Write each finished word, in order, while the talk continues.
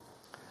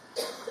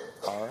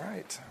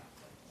right.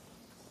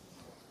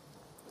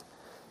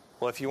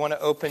 Well, if you want to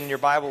open your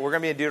Bible, we're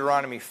going to be in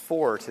Deuteronomy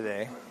 4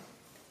 today.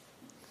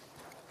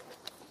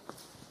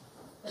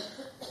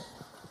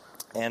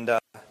 And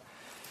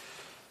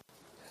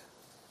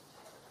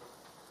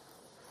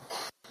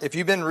if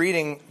you've been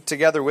reading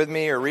together with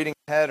me or reading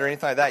ahead or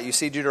anything like that, you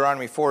see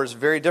Deuteronomy 4 is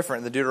very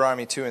different than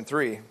Deuteronomy 2 and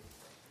 3.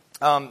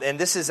 And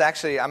this is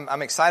actually,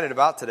 I'm excited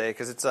about today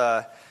because it's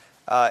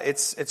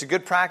a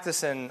good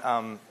practice in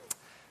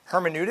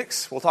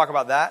hermeneutics. We'll talk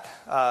about that.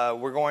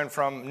 We're going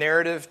from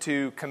narrative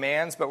to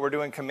commands, but we're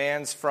doing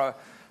commands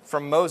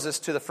from Moses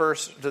to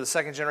the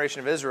second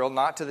generation of Israel,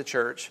 not to the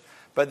church.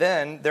 But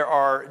then there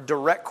are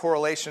direct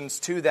correlations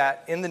to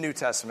that in the New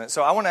Testament.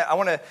 So I want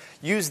to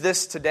use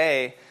this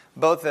today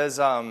both as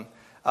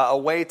a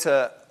way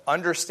to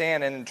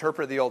understand and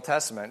interpret the Old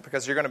Testament,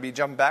 because you're going to be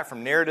jumping back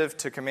from narrative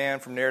to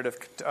command, from narrative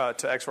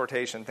to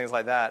exhortation, things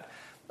like that.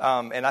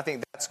 And I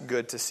think that's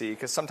good to see,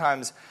 because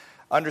sometimes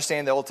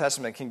understanding the Old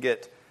Testament can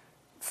get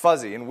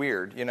fuzzy and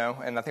weird, you know.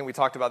 And I think we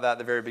talked about that at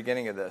the very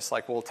beginning of this.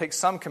 Like, we'll take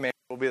some commands,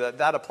 will be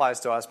that applies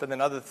to us, but then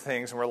other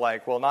things, and we're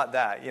like, well, not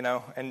that, you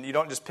know. And you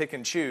don't just pick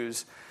and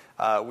choose.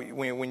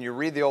 When you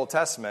read the Old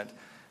Testament,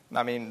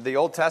 I mean, the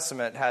Old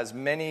Testament has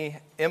many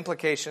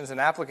implications and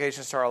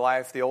applications to our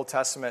life. The Old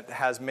Testament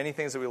has many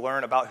things that we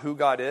learn about who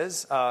God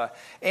is.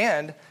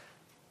 And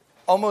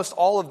almost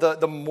all of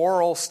the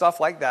moral stuff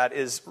like that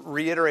is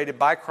reiterated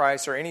by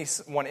Christ or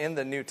anyone in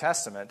the New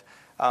Testament.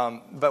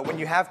 But when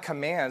you have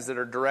commands that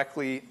are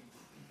directly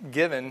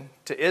given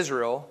to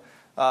Israel,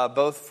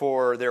 both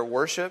for their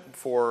worship,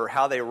 for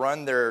how they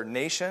run their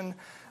nation,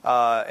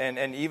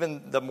 and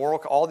even the moral,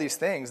 all these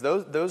things,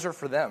 those are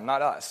for them,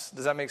 not us.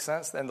 Does that make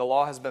sense? And the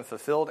law has been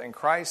fulfilled in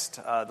Christ.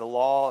 The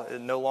law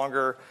no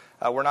longer,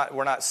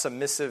 we're not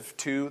submissive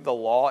to the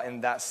law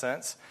in that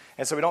sense.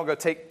 And so we don't go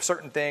take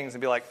certain things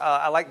and be like,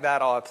 I like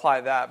that, I'll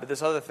apply that. But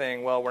this other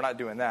thing, well, we're not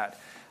doing that.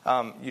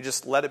 You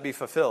just let it be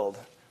fulfilled.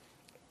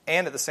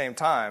 And at the same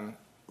time,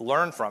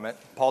 learn from it.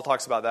 Paul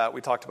talks about that.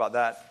 We talked about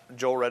that.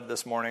 Joel read it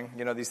this morning.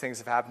 You know, these things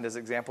have happened as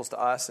examples to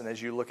us, and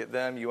as you look at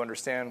them, you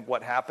understand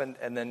what happened,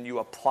 and then you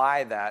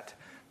apply that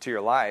to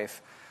your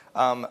life.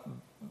 And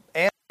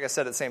like I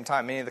said, at the same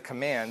time, many of the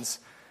commands,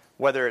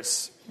 whether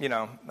it's, you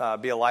know,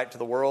 be a light to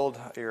the world,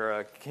 you're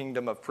a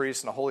kingdom of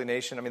priests and a holy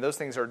nation, I mean, those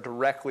things are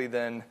directly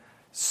then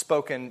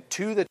spoken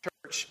to the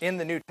church in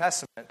the New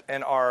Testament,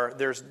 and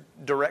there's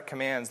direct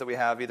commands that we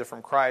have either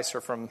from Christ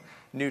or from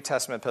New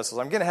Testament epistles.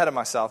 I'm getting ahead of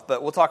myself,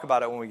 but we'll talk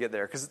about it when we get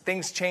there, because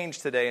things change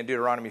today in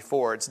Deuteronomy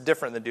 4. It's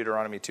different than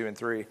Deuteronomy 2 and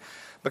 3,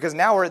 because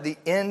now we're at the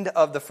end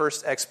of the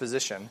first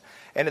exposition,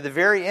 and at the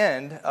very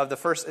end of the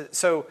first,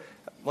 so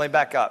let me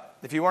back up.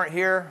 If you weren't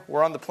here,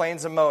 we're on the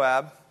Plains of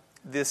Moab.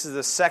 This is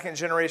the second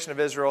generation of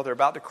Israel. They're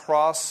about to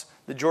cross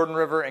the Jordan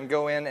River and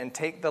go in and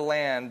take the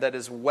land that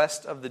is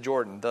west of the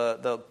Jordan,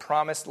 the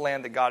promised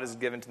land that God has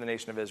given to the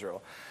nation of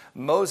Israel.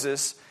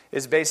 Moses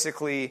is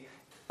basically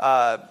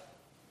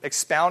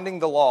expounding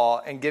the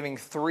law and giving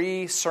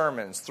 3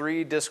 sermons,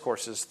 3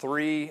 discourses,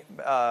 3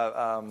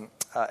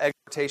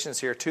 exhortations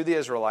here to the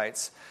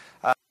Israelites.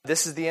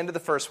 This is the end of the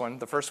first one.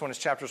 The first one is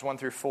chapters 1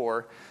 through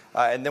 4.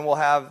 And then we'll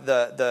have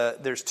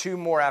there's 2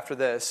 more after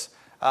this.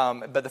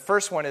 But the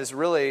first one is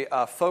really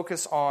a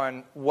focus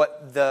on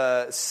what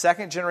the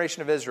second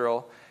generation of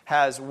Israel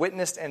has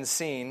witnessed and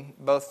seen,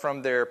 both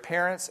from their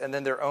parents and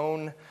then their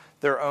own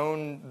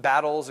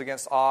battles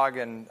against Og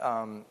and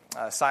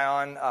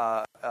Sihon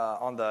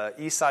on the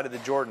east side of the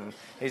Jordan.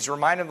 He's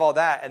reminded of all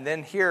that. And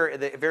then here at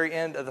the very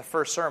end of the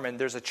first sermon,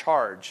 there's a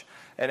charge,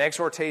 an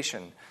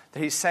exhortation, that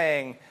he's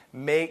saying,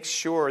 make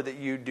sure that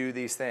you do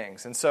these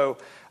things. And so,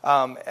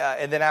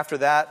 and then after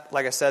that,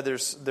 like I said,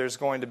 there's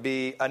going to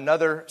be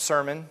another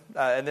sermon,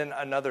 and then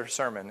another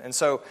sermon. And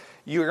so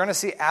you're going to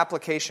see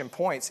application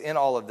points in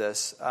all of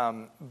this.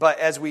 But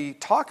as we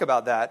talk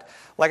about that,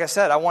 like I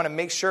said, I want to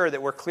make sure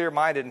that we're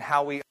clear-minded in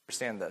how we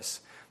understand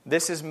this.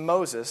 This is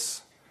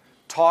Moses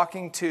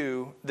talking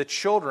to the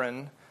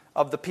children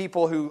of the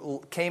people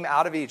who came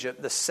out of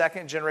Egypt, the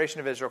second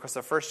generation of Israel, because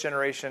the first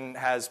generation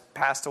has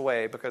passed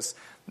away because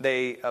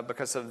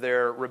of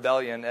their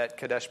rebellion at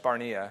Kadesh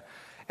Barnea.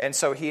 And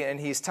so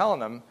he's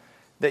telling them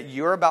that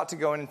you're about to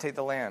go in and take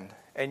the land,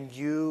 and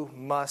you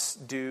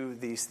must do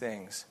these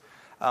things.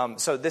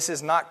 So this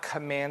is not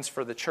commands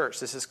for the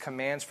church. This is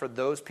commands for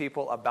those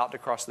people about to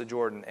cross the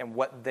Jordan and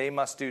what they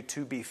must do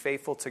to be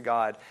faithful to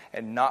God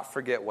and not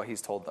forget what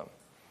he's told them.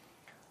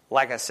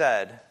 Like I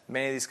said,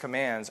 many of these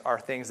commands are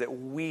things that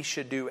we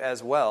should do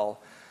as well,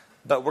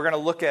 but we're going to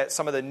look at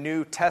some of the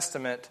New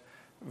Testament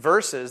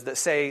verses that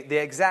say the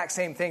exact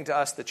same thing to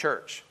us, the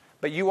church.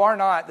 But you are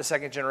not the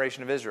second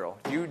generation of Israel.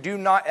 You do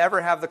not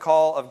ever have the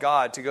call of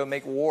God to go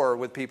make war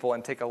with people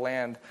and take a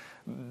land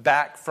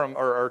back from,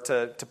 or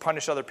to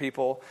punish other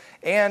people.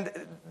 And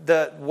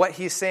what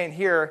he's saying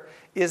here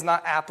is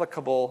not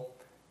applicable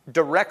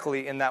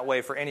directly in that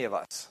way for any of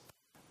us.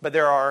 But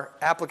there are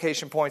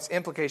application points,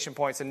 implication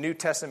points, and New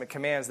Testament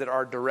commands that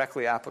are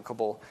directly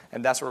applicable,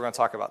 and that's what we're going to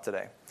talk about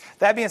today.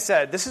 That being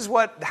said, this is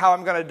how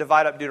I'm going to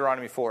divide up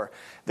Deuteronomy 4.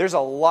 There's a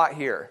lot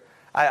here.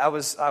 I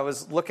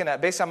was looking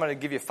at, basically I'm going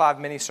to give you 5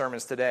 mini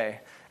sermons today,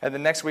 and the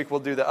next week we'll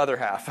do the other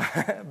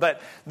half.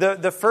 But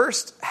the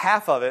first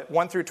half of it,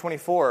 1 through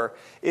 24,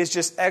 is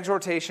just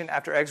exhortation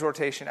after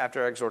exhortation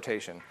after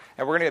exhortation.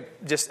 And we're going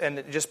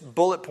to just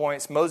bullet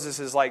points. Moses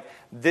is like,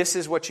 this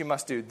is what you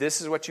must do,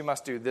 this is what you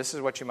must do, this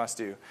is what you must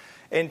do.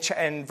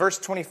 In verse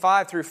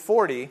 25 through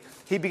 40,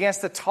 he begins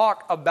to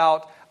talk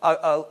about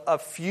a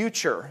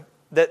future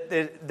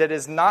that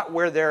is not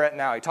where they're at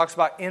now. He talks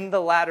about in the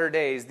latter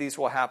days these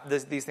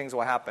things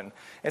will happen.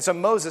 And so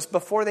Moses,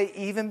 before they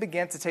even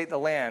begin to take the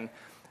land,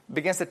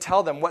 begins to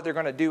tell them what they're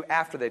going to do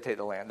after they take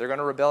the land. They're going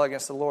to rebel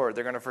against the Lord.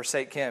 They're going to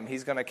forsake him.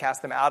 He's going to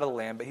cast them out of the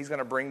land, but he's going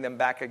to bring them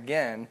back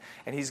again,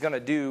 and he's going to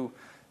do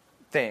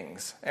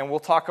things. And we'll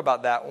talk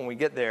about that when we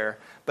get there.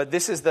 But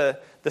this is the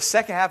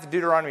second half of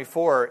Deuteronomy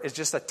 4 is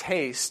just a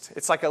taste.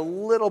 It's like a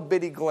little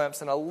bitty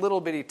glimpse and a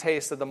little bitty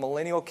taste of the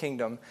millennial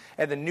kingdom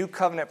and the new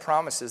covenant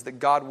promises that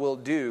God will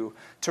do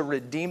to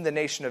redeem the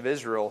nation of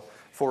Israel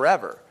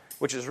forever,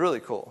 which is really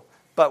cool.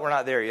 But we're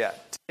not there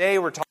yet. Today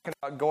we're talking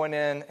about going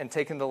in and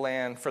taking the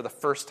land for the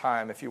first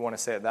time, if you want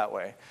to say it that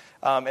way.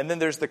 And then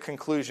there's the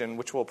conclusion,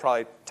 which we'll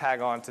probably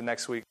tag on to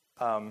next week's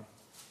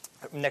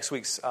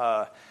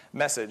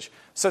message.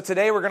 So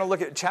today we're going to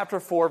look at chapter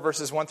 4,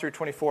 verses 1 through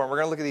 24, and we're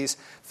going to look at these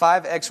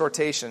 5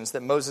 exhortations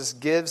that Moses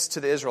gives to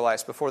the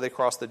Israelites before they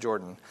cross the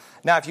Jordan.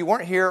 Now, if you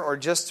weren't here, or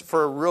just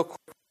for a real quick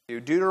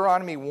review,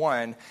 Deuteronomy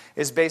 1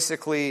 is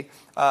basically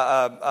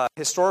a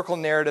historical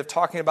narrative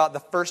talking about the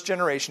first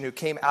generation who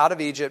came out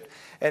of Egypt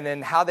and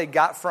then how they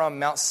got from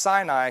Mount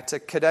Sinai to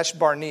Kadesh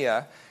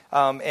Barnea.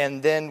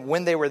 And then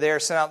when they were there,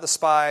 sent out the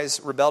spies,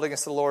 rebelled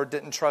against the Lord,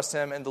 didn't trust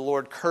him, and the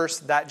Lord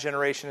cursed that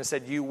generation and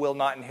said, you will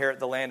not inherit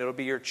the land. It'll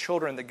be your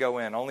children that go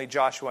in. Only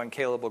Joshua and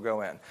Caleb will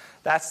go in.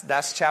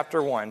 That's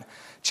chapter 1.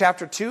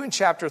 Chapter 2 and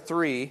chapter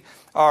 3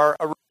 are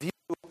a review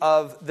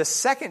of the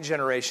second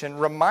generation,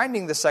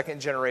 reminding the second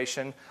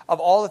generation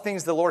of all the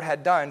things the Lord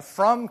had done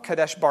from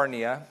Kadesh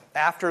Barnea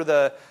after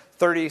the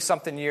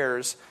 30-something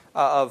years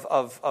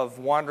of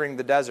wandering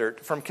the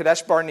desert, from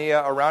Kadesh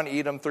Barnea around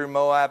Edom through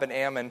Moab and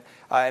Ammon,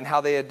 and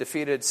how they had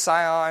defeated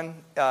Sihon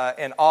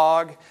and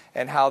Og,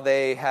 and how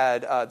they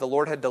had the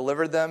Lord had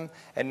delivered them,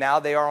 and now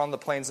they are on the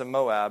plains of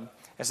Moab.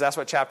 And so that's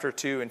what chapter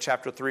 2 and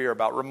chapter 3 are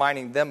about,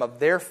 reminding them of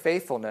their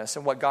faithfulness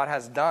and what God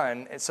has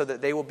done, so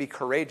that they will be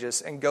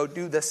courageous and go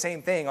do the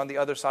same thing on the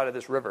other side of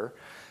this river.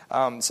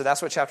 So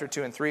that's what chapter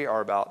 2 and 3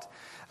 are about.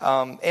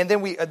 And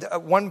then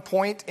one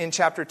point in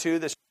chapter 2,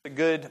 this is a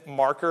good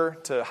marker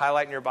to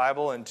highlight in your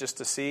Bible and just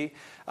to see.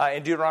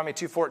 In Deuteronomy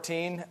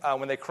 2:14,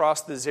 when they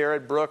crossed the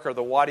Zered brook, or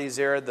the Wadi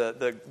Zered,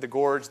 the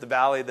gorge, the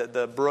valley that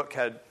the brook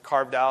had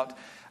carved out,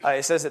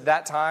 it says at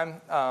that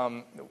time,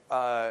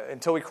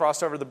 until we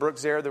crossed over the brook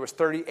Zered, there was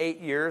 38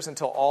 years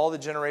until all the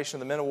generation of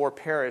the men of war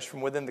perished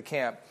from within the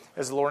camp,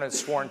 as the Lord had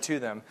sworn to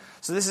them.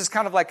 So this is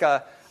kind of like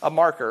a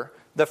marker.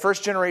 The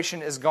first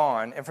generation is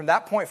gone, and from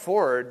that point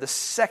forward, the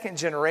second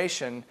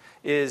generation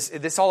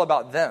it's all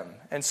about them.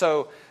 And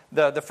so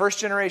the first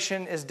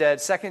generation is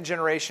dead. Second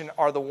generation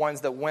are the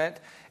ones that went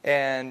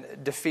and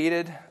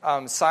defeated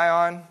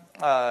Sihon,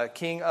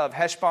 king of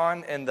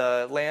Heshbon, in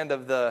the land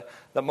of the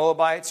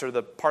Moabites, or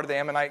the part of the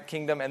Ammonite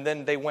kingdom, and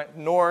then they went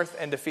north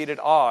and defeated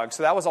Og.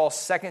 So that was all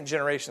second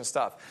generation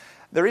stuff.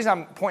 The reason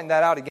I'm pointing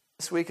that out again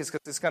this week is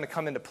because it's going to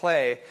come into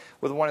play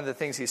with one of the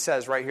things he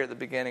says right here at the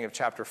beginning of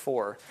chapter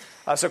 4.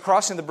 So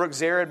crossing the brook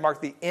Zered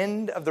marked the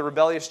end of the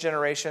rebellious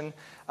generation,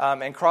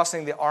 and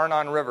crossing the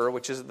Arnon River,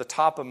 which is at the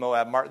top of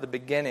Moab, marked the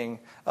beginning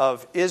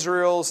of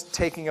Israel's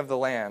taking of the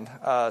land.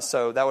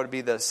 So that would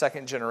be the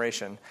second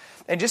generation.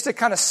 And just to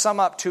kind of sum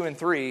up 2 and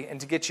 3,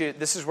 and to get you,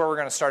 this is where we're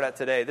going to start at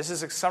today. This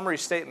is a summary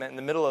statement in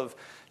the middle of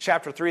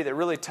chapter 3 that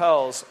really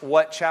tells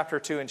what chapter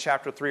 2 and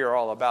chapter 3 are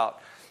all about.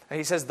 And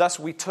he says, thus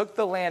we took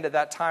the land at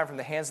that time from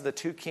the hands of the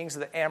 2 kings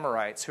of the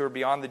Amorites who were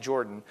beyond the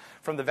Jordan,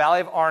 from the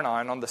valley of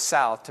Arnon on the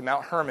south to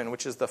Mount Hermon,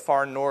 which is the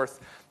far north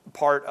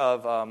part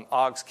of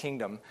Og's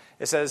kingdom.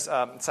 It says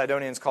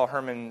Sidonians call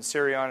Hermon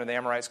Sirion, and the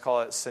Amorites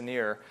call it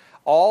Senir.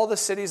 All the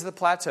cities of the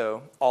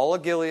plateau, all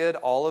of Gilead,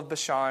 all of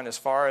Bashan, as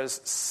far as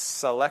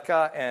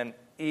Salekah and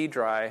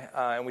Edrei,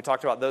 and we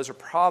talked about those are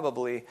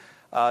probably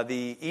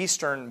the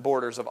eastern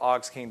borders of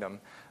Og's kingdom.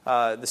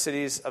 The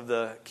cities of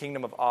the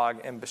kingdom of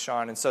Og and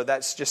Bashan. And so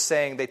that's just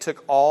saying they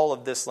took all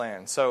of this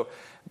land. So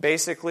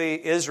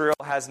basically, Israel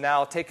has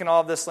now taken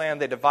all of this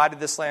land. They divided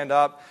this land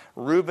up.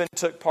 Reuben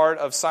took part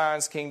of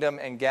Sihon's kingdom,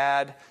 and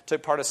Gad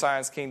took part of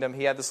Sihon's kingdom.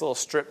 He had this little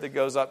strip that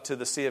goes up to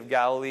the Sea of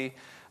Galilee.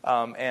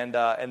 And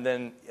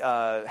then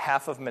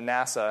half of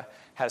Manasseh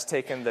has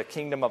taken the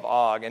kingdom of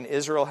Og. And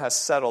Israel has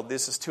settled.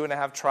 This is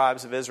 2.5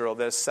 tribes of Israel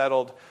that has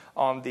settled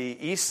on the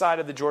east side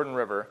of the Jordan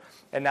River.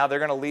 And now they're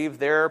going to leave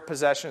their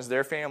possessions,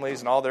 their families,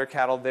 and all their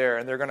cattle there,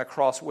 and they're going to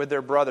cross with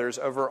their brothers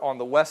over on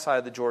the west side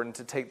of the Jordan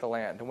to take the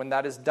land. And when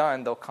that is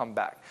done, they'll come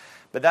back.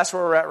 But that's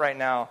where we're at right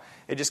now.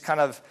 It just kind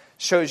of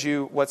shows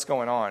you what's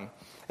going on.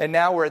 And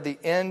now we're at the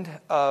end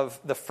of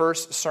the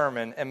first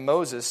sermon, and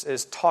Moses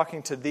is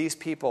talking to these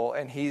people,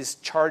 and he's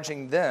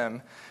charging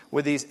them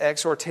with these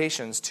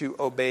exhortations to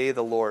obey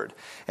the Lord.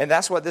 And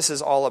that's what this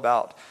is all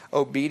about,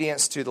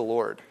 obedience to the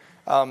Lord.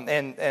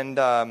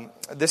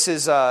 This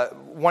is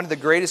one of the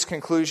greatest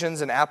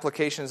conclusions and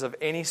applications of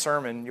any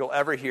sermon you'll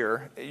ever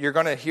hear. You're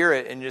going to hear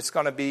it, and it's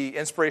going to be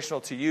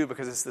inspirational to you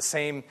because it's the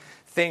same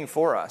thing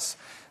for us.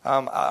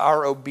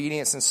 Our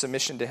obedience and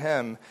submission to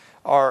Him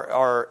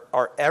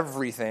are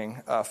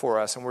everything for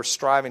us, and we're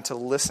striving to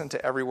listen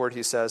to every word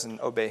He says and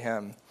obey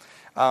Him.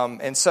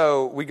 And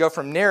so we go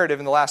from narrative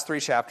in the last 3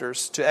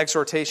 chapters to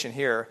exhortation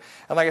here.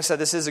 And like I said,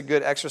 this is a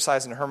good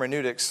exercise in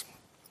hermeneutics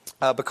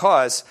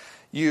because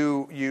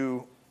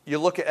you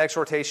look at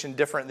exhortation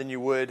different than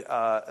you would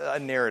a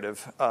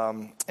narrative.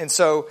 And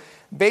so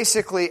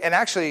basically, and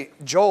actually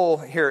Joel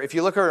here, if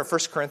you look over at 1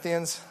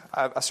 Corinthians,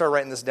 I started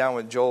writing this down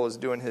when Joel was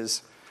doing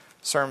his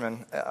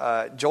sermon.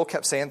 Joel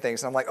kept saying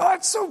things, and I'm like, oh,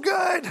 it's so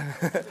good.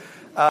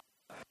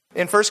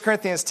 In 1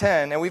 Corinthians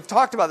 10, and we've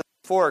talked about this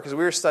before because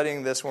we were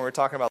studying this when we were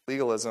talking about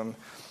legalism.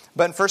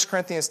 But in 1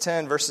 Corinthians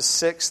 10, verses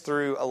 6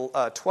 through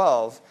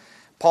 12,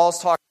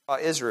 Paul's talking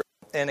about Israel.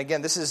 And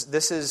again, this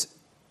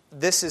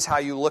is how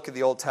you look at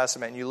the Old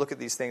Testament and you look at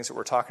these things that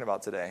we're talking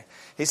about today.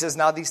 He says,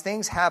 now these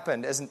things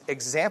happened as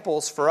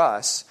examples for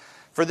us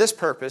for this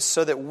purpose,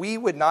 so that we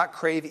would not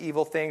crave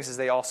evil things as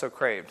they also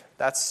craved.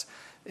 That's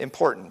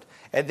important.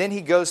 And then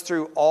he goes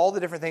through all the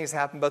different things that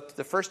happened both to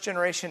the first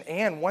generation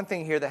and one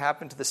thing here that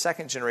happened to the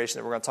second generation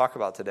that we're going to talk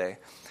about today.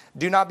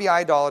 Do not be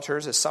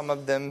idolaters, as some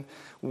of them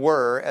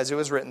were, as it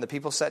was written, the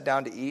people sat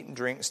down to eat and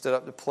drink and stood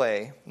up to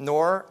play.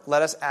 Nor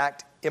let us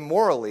act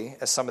immorally,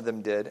 as some of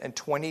them did, and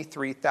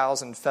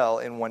 23,000 fell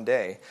in one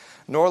day.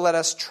 Nor let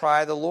us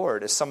try the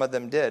Lord, as some of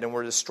them did, and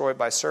were destroyed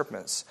by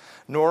serpents.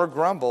 Nor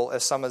grumble,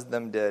 as some of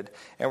them did,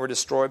 and were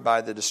destroyed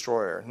by the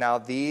destroyer. Now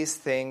these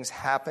things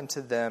happened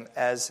to them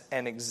as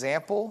an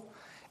example,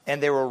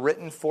 and they were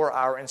written for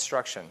our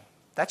instruction.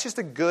 That's just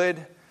a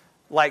good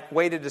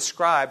way to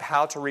describe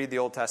how to read the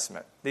Old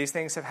Testament. These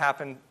things have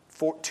happened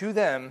to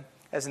them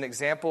as an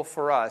example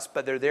for us,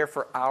 but they're there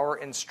for our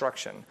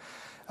instruction.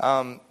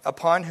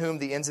 Upon whom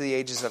the ends of the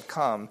ages have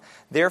come.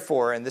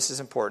 Therefore, and this is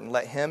important,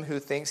 let him who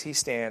thinks he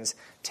stands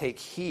take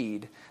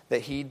heed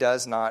that he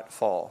does not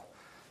fall.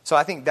 So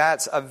I think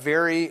that's a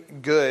very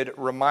good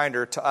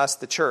reminder to us,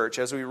 the church,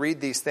 as we read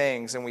these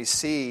things and we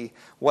see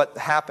what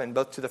happened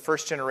both to the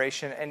first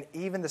generation and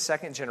even the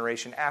second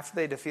generation after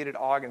they defeated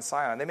Og and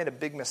Sihon. They made a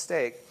big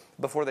mistake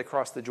before they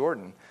crossed the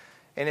Jordan.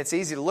 And it's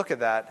easy to look at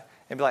that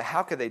and be like,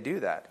 how could they do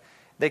that?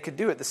 They could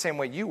do it the same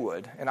way you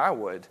would and I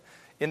would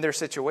in their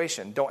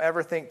situation. Don't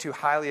ever think too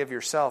highly of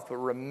yourself, but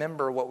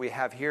remember what we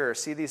have here.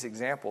 See these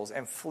examples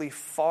and flee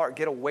far.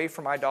 Get away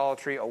from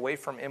idolatry, away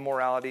from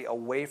immorality,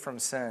 away from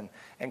sin,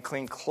 and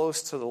cling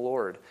close to the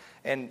Lord.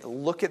 And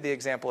look at the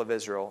example of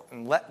Israel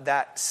and let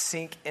that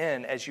sink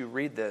in as you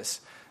read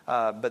this.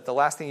 But the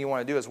last thing you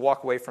want to do is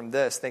walk away from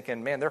this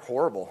thinking, man, they're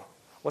horrible.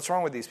 What's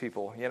wrong with these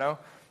people? You know,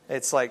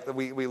 it's like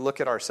we look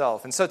at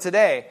ourselves. And so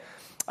today,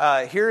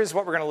 here is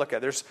what we're going to look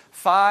at. There's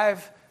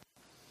 5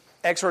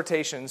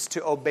 exhortations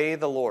to obey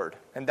the Lord.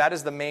 And that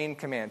is the main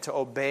command, to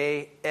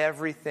obey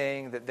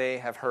everything that they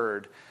have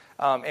heard.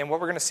 And what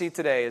we're going to see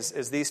today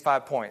is these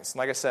 5 points. And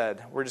like I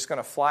said, we're just going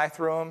to fly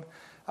through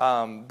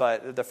them.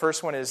 But the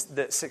first one is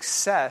that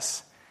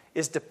success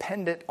is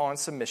dependent on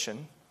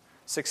submission.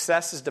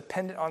 Success is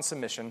dependent on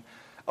submission.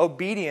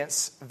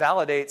 Obedience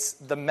validates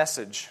the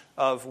message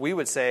of, we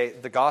would say,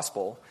 the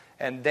gospel.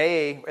 And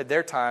they, at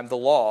their time, the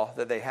law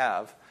that they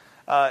have.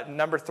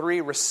 Number 3,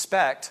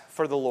 respect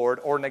for the Lord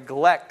or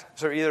neglect.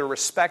 So either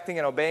respecting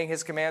and obeying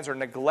His commands or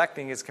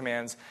neglecting His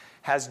commands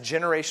has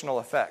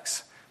generational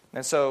effects.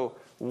 And so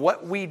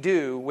what we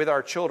do with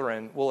our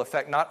children will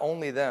affect not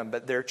only them,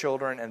 but their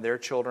children and their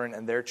children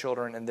and their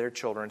children and their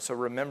children. So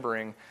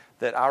remembering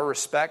that our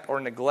respect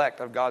or neglect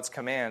of God's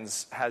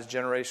commands has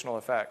generational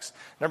effects.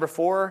 Number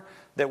 4,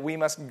 that we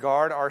must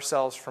guard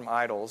ourselves from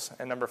idols.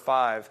 And number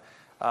 5,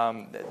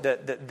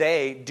 that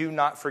they do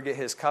not forget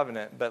His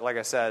covenant. But like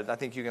I said, I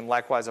think you can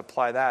likewise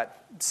apply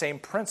that same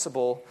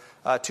principle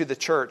to the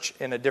church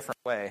in a different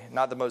way.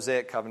 Not the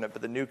Mosaic covenant,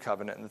 but the new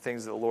covenant and the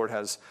things that the Lord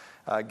has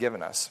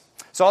given us.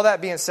 So all that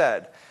being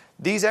said,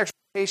 these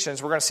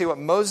exhortations, we're going to see what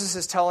Moses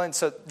is telling.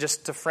 So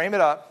just to frame it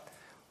up,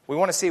 we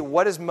want to see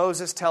what is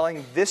Moses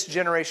telling this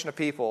generation of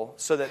people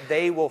so that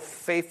they will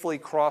faithfully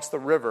cross the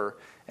river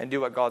and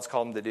do what God's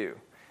called them to do.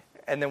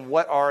 And then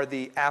what are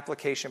the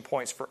application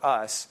points for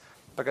us?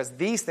 Because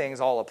these things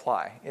all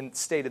apply,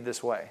 stated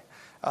this way.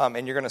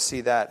 And you're going to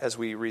see that as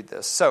we read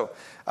this. So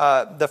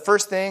the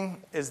first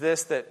thing is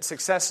this, that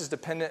success is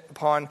dependent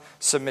upon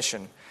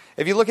submission.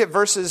 If you look at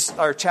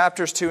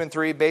chapters 2 and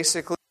 3,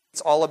 basically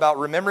it's all about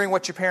remembering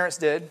what your parents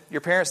did. Your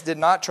parents did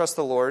not trust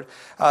the Lord.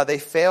 They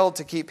failed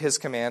to keep His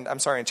command.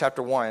 In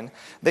chapter 1.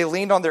 They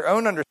leaned on their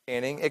own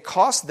understanding. It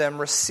cost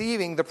them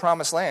receiving the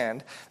promised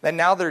land. And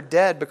now they're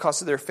dead because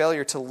of their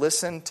failure to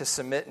listen, to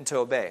submit, and to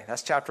obey.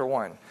 That's chapter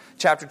 1.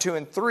 Chapter 2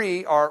 and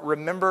 3 are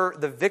remember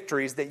the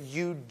victories that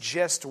you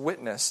just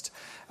witnessed.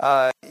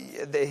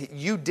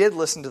 you did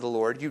listen to the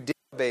Lord, you did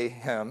obey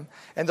him,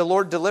 and the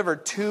Lord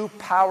delivered two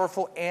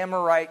powerful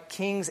Amorite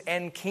kings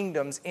and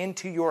kingdoms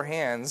into your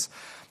hands.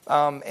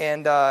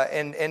 And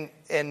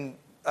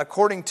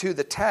according to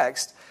the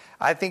text,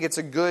 I think it's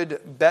a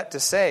good bet to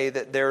say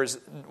that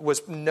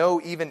was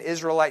no even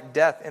Israelite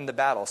death in the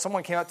battle.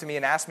 Someone came up to me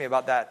and asked me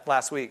about that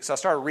last week. So I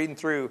started reading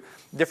through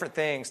different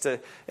things.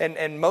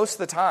 And most of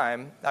the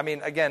time, I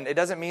mean, again, it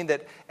doesn't mean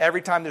that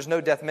every time there's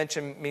no death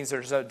mentioned means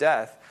there's no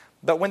death.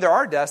 But when there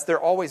are deaths, they're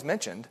always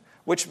mentioned,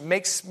 which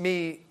makes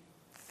me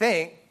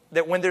think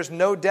that when there's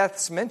no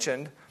deaths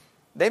mentioned,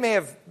 they may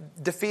have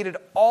defeated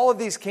all of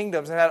these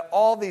kingdoms and had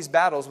all these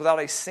battles without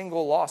a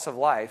single loss of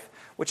life,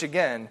 which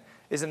again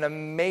is an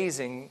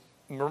amazing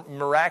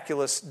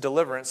miraculous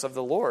deliverance of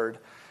the Lord,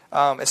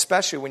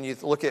 especially when you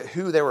look at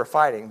who they were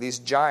fighting, these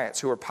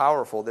giants who were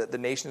powerful that the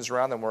nations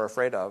around them were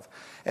afraid of.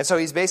 And so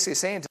he's basically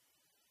saying to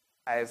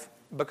them,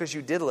 because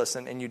you did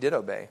listen and you did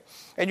obey.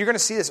 And you're going to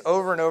see this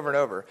over and over and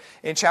over.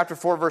 In chapter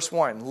 4, verse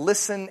 1,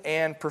 listen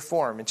and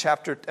perform. In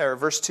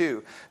verse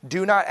 2,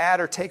 do not add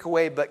or take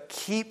away, but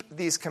keep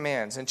these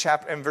commands. In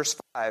verse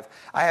 5,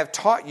 I have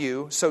taught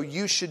you, so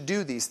you should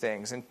do these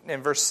things.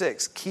 In verse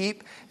 6,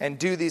 keep and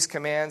do these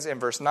commands. In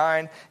verse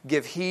 9,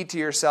 give heed to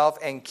yourself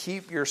and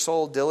keep your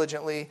soul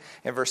diligently.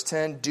 In verse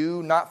 10,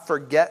 do not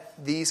forget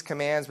these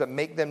commands, but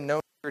make them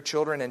known your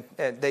children,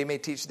 and they may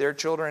teach their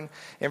children.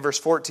 In verse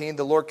 14,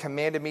 the Lord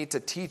commanded me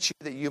to teach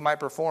you that you might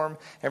perform.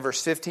 In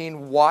verse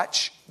 15,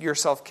 watch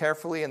yourself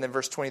carefully. And then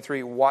verse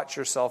 23, watch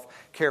yourself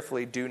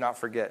carefully, do not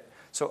forget.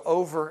 So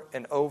over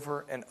and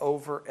over and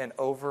over and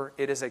over,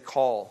 it is a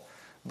call,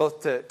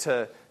 both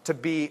to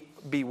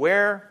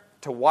beware,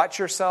 to watch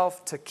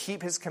yourself, to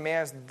keep his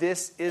commands.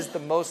 This is the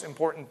most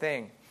important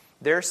thing.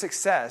 Their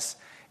success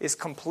is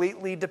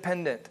completely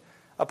dependent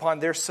upon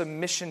their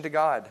submission to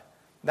God.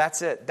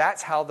 That's it.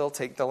 That's how they'll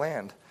take the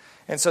land.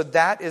 And so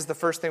that is the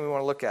first thing we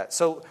want to look at.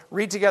 So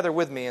read together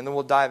with me, and then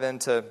we'll dive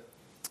into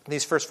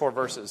these first 4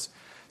 verses.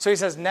 So he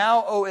says,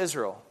 now, O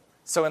Israel.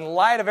 So in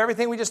light of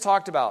everything we just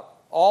talked about,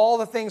 all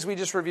the things we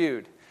just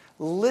reviewed,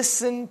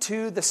 listen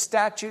to the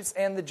statutes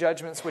and the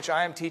judgments which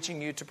I am teaching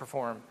you to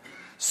perform,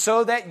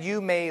 so that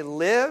you may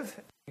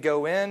live,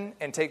 go in,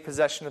 and take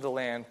possession of the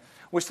land,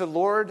 which the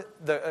Lord,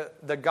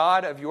 the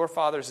God of your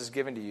fathers, has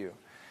given to you.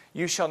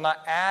 You shall not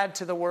add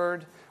to the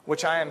word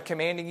which I am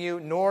commanding you,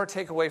 nor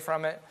take away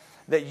from it,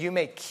 that you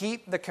may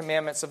keep the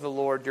commandments of the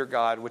Lord your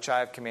God, which I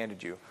have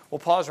commanded you. We'll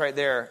pause right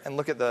there and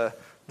look at the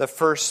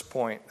first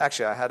point.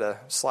 Actually, I had a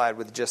slide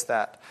with just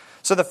that.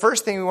 So the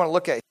first thing we want to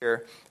look at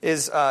here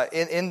is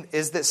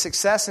that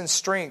success and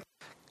strength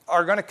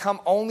are going to come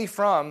only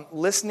from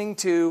listening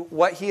to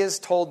what he has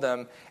told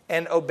them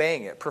and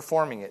obeying it,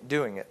 performing it,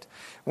 doing it.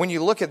 When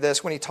you look at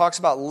this, when he talks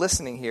about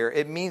listening here,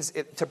 it means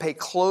to pay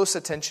close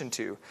attention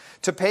to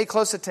pay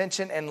close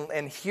attention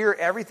and hear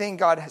everything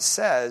God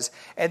says,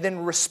 and then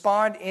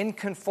respond in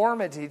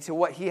conformity to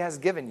what he has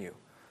given you.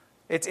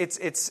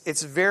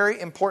 It's very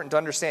important to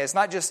understand. It's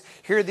not just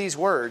hear these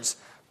words,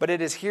 but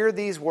it is hear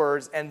these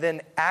words and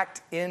then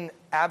act in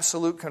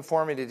absolute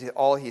conformity to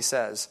all he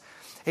says.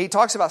 He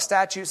talks about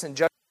statutes and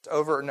judgments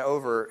over and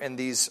over in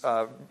these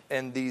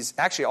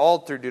actually all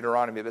through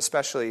Deuteronomy, but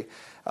especially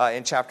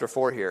in chapter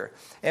 4 here.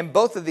 And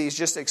both of these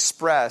just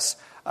express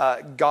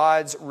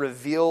God's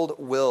revealed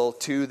will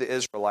to the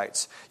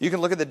Israelites. You can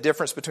look at the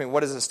difference between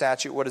what is a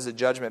statute, what is a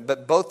judgment,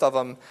 but both of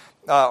them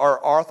are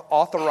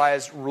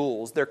authorized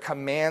rules. They're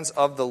commands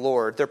of the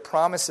Lord. They're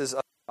promises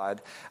of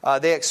God.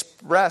 They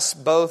express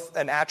both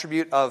an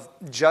attribute of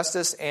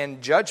justice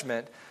and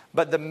judgment,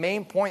 but the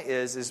main point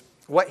is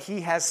what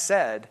he has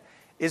said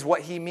is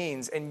what he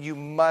means, and you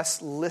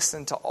must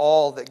listen to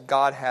all that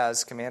God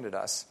has commanded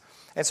us.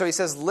 And so he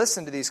says,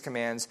 listen to these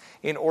commands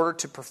in order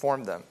to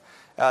perform them.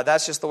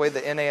 That's just the way the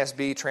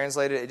NASB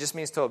translated it. It just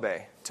means to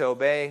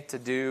obey, to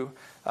do.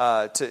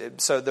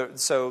 So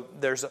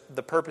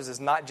the purpose is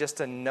not just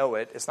to know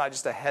it. It's not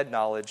just a head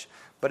knowledge,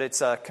 but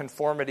it's a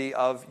conformity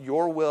of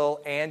your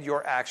will and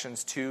your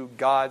actions to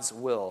God's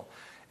will.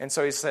 And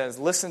so he says,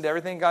 listen to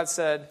everything God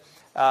said.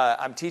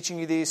 I'm teaching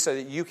you these so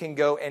that you can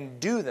go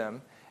and do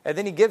them. And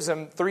then he gives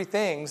them 3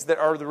 things that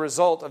are the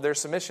result of their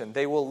submission.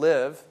 They will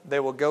live, they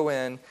will go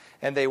in,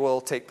 and they will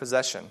take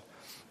possession.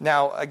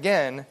 Now,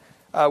 again,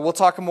 we'll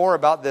talk more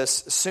about this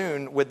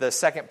soon with the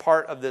second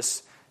part of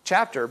this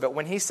chapter. But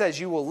when he says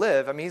you will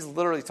live, I mean, he's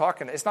literally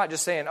talking. It's not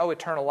just saying,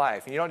 eternal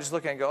life. And you don't just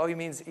look at it and go, he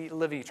means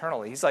live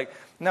eternally. He's like,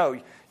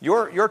 no,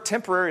 your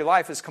temporary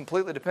life is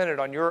completely dependent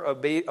on your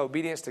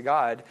obedience to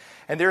God.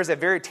 And there is a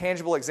very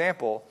tangible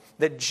example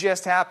that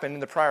just happened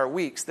in the prior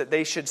weeks that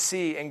they should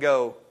see and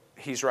go,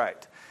 he's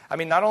right. I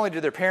mean, not only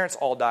did their parents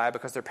all die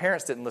because their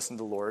parents didn't listen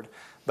to the Lord,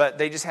 but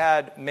they just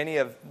had many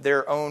of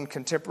their own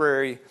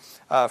contemporary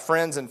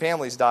friends and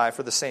families die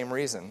for the same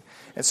reason.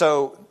 And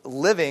so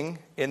living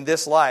in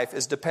this life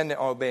is dependent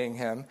on obeying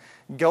him.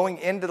 Going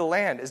into the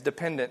land is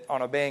dependent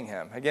on obeying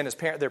him. Again,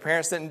 their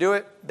parents didn't do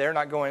it, they're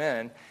not going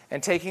in.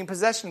 And taking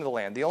possession of the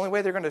land. The only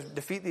way they're going to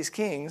defeat these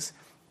kings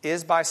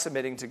is by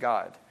submitting to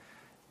God.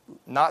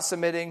 Not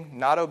submitting,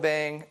 not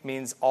obeying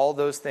means all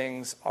those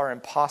things are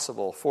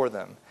impossible for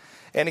them.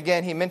 And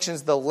again, he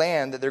mentions the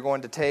land that they're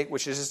going to take,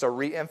 which is just a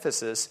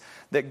re-emphasis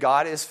that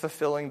God is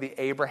fulfilling the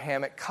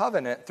Abrahamic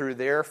covenant through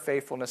their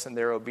faithfulness and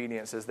their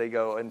obedience as they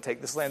go and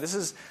take this land. This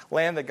is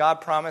land that God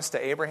promised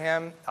to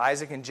Abraham,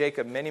 Isaac, and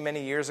Jacob many,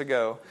 many years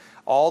ago.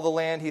 All the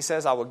land, he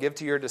says, I will give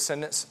to your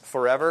descendants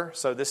forever.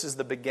 So this is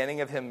the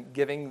beginning of him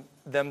giving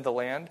them the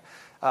land.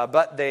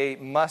 But they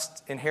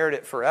must inherit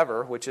it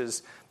forever, which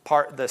is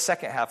the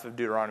second half of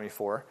Deuteronomy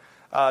 4.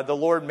 The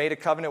Lord made a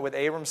covenant with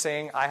Abram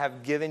saying, I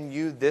have given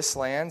you this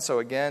land. So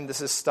again,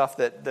 this is stuff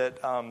that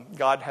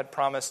God had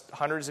promised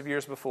hundreds of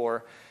years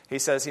before. He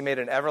says he made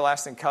an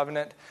everlasting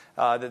covenant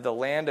that the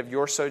land of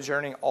your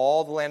sojourning,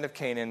 all the land of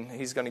Canaan,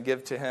 he's going to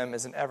give to him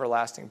as an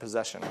everlasting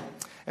possession.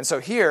 And so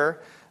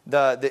here,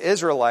 the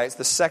Israelites,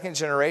 the second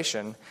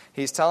generation,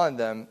 he's telling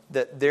them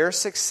that their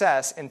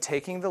success in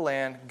taking the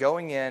land,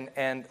 going in,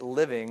 and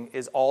living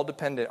is all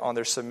dependent on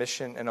their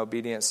submission and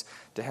obedience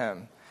to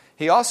him.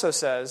 He also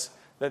says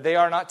that they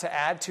are not to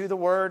add to the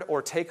word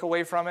or take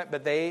away from it,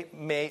 but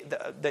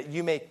that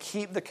you may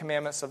keep the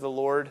commandments of the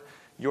Lord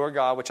your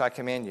God, which I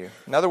command you.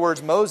 In other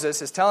words,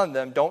 Moses is telling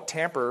them, don't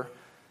tamper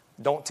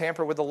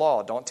with the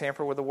law. Don't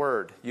tamper with the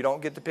word. You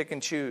don't get to pick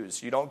and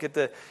choose. You don't get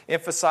to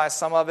emphasize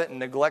some of it and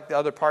neglect the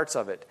other parts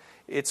of it.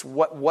 It's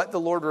what the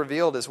Lord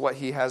revealed is what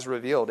he has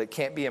revealed. It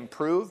can't be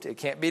improved. It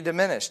can't be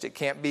diminished. It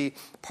can't be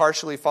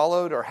partially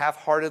followed or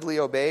half-heartedly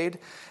obeyed.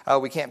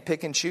 We can't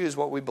pick and choose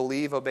what we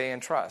believe, obey,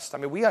 and trust. I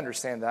mean, we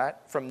understand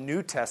that from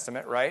New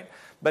Testament, right?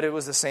 But it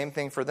was the same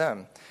thing for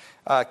them.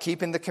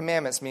 Keeping the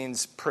commandments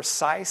means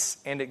precise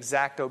and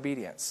exact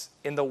obedience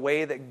in the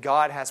way that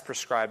God has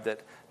prescribed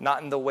it,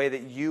 not in the way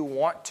that you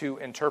want to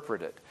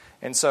interpret it.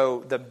 And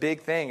so the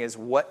big thing is,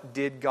 what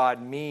did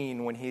God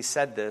mean when he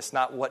said this?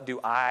 Not what do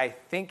I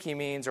think he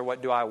means or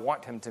what do I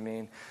want him to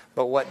mean,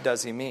 but what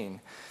does he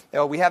mean?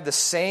 We have the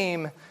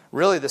same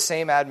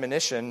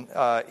admonition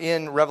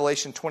in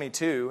Revelation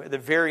 22, at the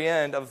very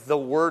end of the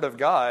Word of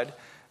God.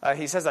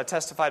 He says, I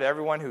testify to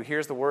everyone who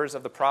hears the words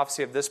of the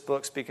prophecy of this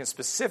book, speaking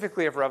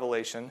specifically of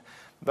Revelation,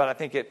 but I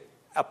think it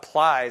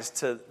applies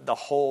to the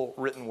whole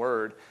written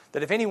word,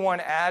 that if anyone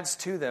adds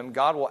to them,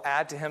 God will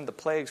add to him the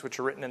plagues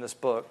which are written in this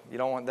book. You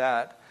don't want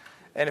that.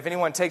 And if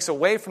anyone takes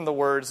away from the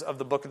words of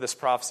the book of this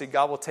prophecy,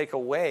 God will take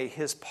away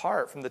his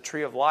part from the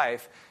tree of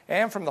life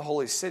and from the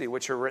holy city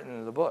which are written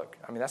in the book.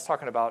 I mean, that's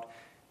talking about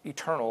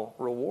eternal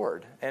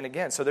reward. And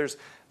again, so there's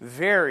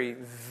very,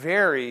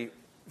 very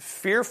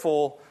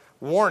fearful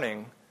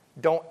warning.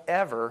 Don't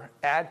ever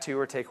add to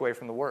or take away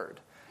from the word.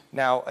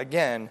 Now,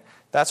 again,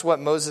 that's what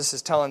Moses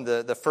is telling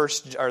the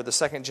first or the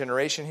second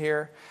generation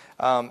here.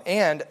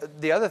 And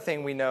the other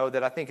thing we know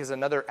that I think is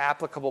another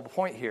applicable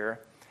point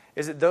here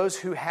is that those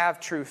who have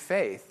true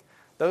faith,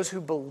 those who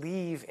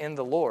believe in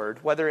the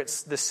Lord, whether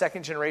it's the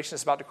second generation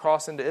that's about to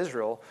cross into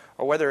Israel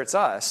or whether it's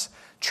us,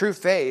 true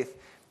faith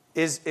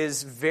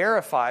is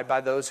verified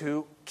by those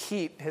who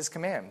keep his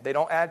command. They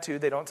don't add to,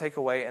 they don't take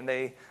away, and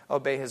they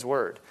obey his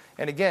word.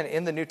 And again,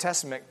 in the New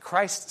Testament,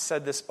 Christ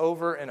said this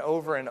over and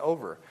over and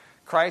over.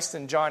 Christ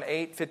in John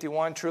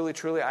 8:51, truly,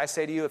 truly, I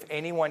say to you, if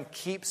anyone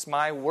keeps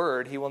my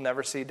word, he will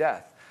never see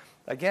death.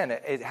 Again,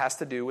 it has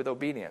to do with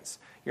obedience.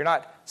 You're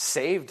not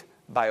saved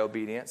by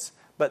obedience,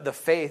 but the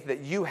faith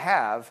that you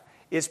have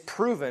is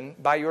proven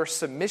by your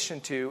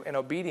submission to and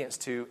obedience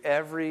to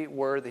every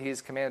word that he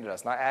has commanded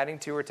us. Not adding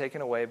to or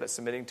taking away, but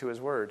submitting to his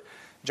word.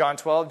 John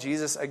 12,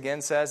 Jesus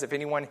again says, if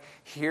anyone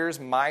hears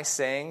my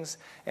sayings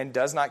and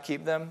does not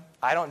keep them,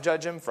 I don't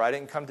judge him, for I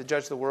didn't come to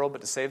judge the world,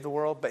 but to save the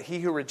world. But he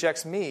who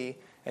rejects me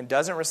and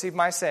doesn't receive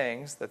my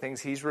sayings, the things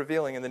he's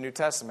revealing in the New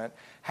Testament,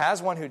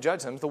 has one who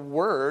judges him. The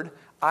word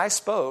I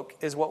spoke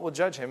is what will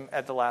judge him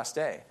at the last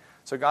day.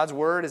 So God's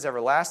word is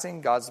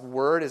everlasting. God's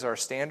word is our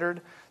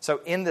standard.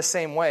 So in the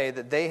same way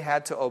that they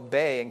had to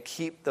obey and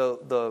keep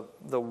the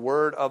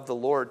word of the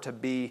Lord to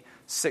be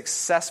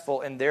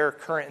successful in their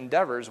current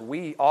endeavors,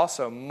 we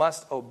also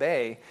must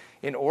obey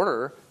in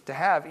order to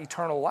have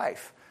eternal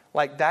life.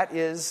 Like that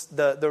is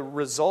the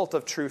result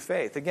of true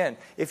faith. Again,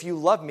 if you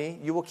love me,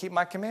 you will keep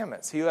my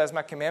commandments. He who has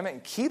my commandment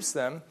and keeps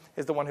them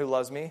is the one who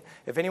loves me.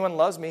 If anyone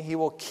loves me, he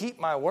will keep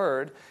my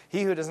word.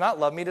 He who does not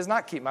love me does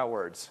not keep my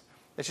words.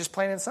 It's just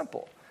plain and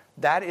simple.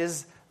 That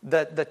is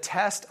the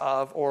test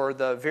of, or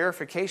the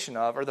verification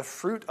of, or the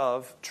fruit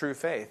of true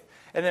faith.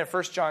 And then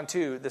 1 John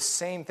 2, the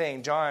same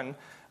thing. John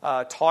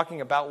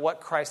talking about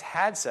what Christ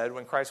had said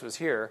when Christ was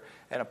here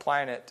and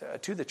applying it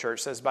to the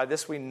church says, by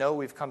this we know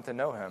we've come to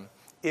know him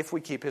if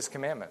we keep his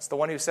commandments. The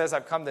one who says,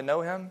 I've come to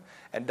know him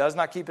and does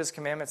not keep his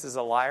commandments is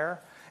a liar,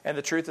 and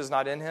the truth is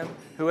not in him.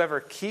 Whoever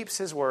keeps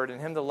his word, in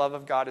him the love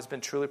of God has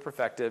been truly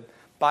perfected.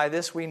 By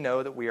this we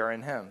know that we are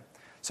in him.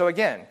 So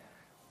again,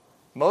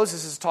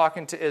 Moses is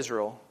talking to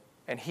Israel,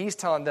 and he's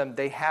telling them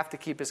they have to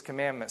keep his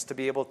commandments to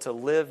be able to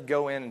live,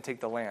 go in, and take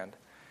the land.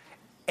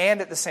 And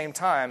at the same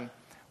time,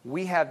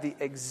 we have the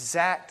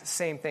exact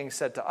same thing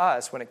said to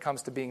us when it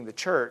comes to being the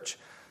church.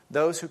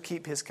 Those who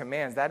keep his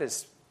commands, that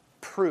is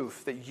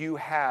proof that you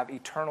have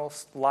eternal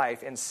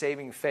life and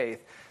saving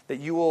faith, that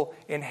you will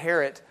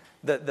inherit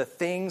the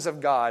things of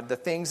God, the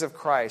things of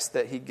Christ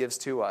that he gives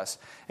to us.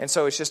 And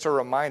so it's just a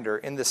reminder,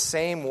 in the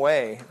same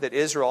way that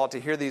Israel ought to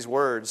hear these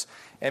words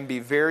and be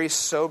very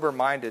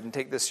sober-minded and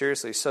take this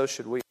seriously, so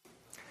should we.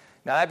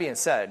 Now, that being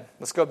said,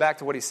 let's go back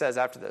to what he says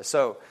after this.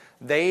 So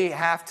they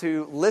have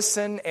to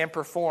listen and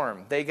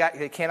perform. They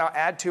cannot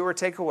add to or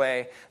take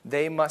away.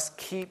 They must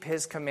keep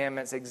his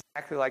commandments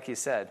exactly like he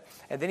said.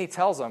 And then he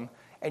tells them,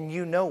 and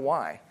you know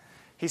why.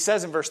 He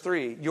says in verse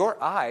 3,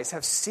 your eyes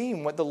have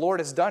seen what the Lord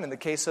has done in the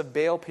case of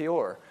Baal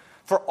Peor.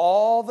 For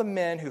all the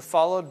men who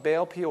followed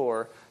Baal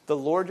Peor, the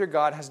Lord your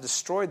God has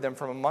destroyed them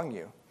from among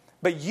you.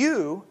 But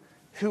you,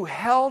 who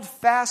held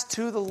fast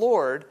to the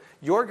Lord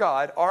your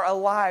God, are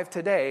alive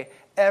today,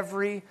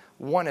 every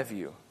one of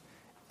you.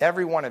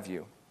 Every one of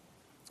you.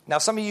 Now,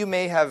 some of you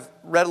may have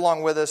read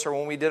along with us, or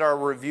when we did our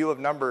review of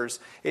Numbers,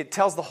 it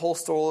tells the whole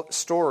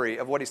story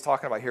of what he's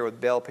talking about here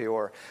with Baal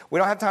Peor. We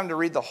don't have time to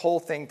read the whole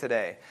thing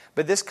today,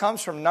 but this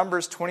comes from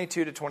Numbers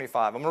 22 to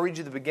 25. I'm going to read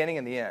you the beginning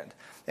and the end,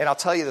 and I'll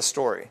tell you the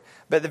story.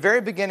 But at the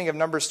very beginning of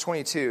Numbers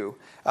 22,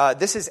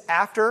 this is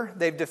after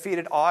they've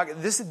defeated Og.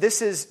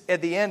 This is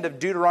at the end of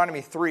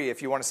Deuteronomy 3,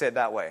 if you want to say it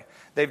that way.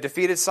 They've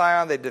defeated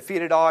Sihon, they've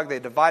defeated Og,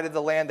 they've divided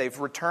the land, they've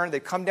returned,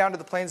 they've come down to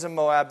the Plains of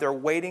Moab, they're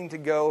waiting to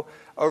go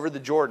over the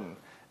Jordan.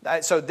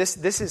 So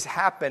this has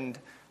happened,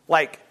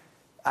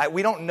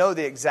 we don't know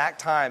the exact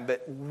time,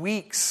 but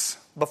weeks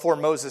before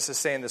Moses is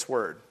saying this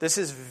word. This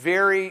is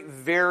very,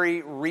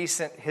 very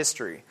recent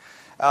history.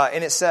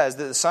 And it says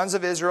that the sons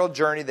of Israel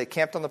journeyed, they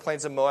camped on the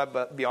plains of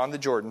Moab beyond the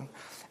Jordan.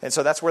 And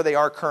so that's where they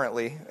are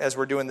currently, as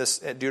we're doing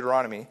this at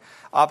Deuteronomy,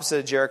 opposite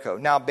of Jericho.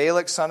 Now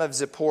Balak, son of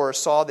Zippor,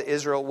 saw that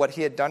Israel, what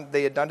they had done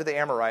to the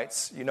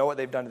Amorites. You know what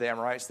they've done to the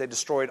Amorites. They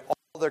destroyed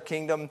all their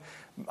kingdom,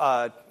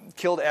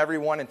 killed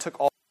everyone, and took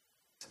all.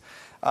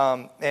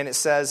 And it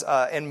says,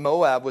 and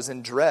Moab was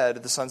in dread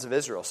of the sons of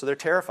Israel. So they're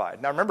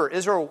terrified. Now remember,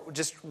 Israel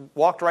just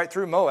walked right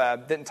through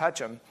Moab, didn't touch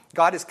them.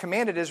 God has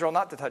commanded Israel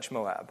not to touch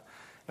Moab.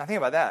 Now think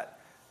about that.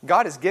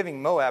 God is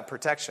giving Moab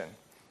protection.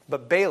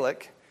 But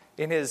Balak,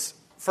 in his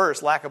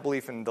first lack of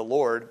belief in the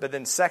Lord, but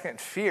then second,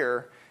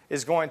 fear,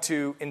 is going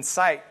to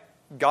incite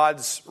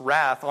God's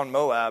wrath on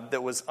Moab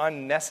that was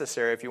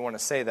unnecessary, if you want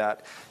to say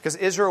that. Because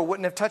Israel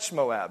wouldn't have touched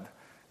Moab.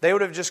 They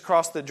would have just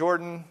crossed the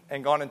Jordan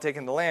and gone and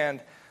taken the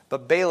land.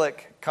 But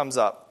Balak comes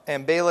up.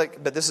 And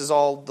Balak, but this is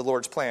all the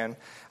Lord's plan.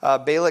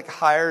 Balak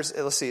hires,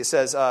 let's see, it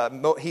says,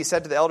 he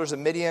said to the elders of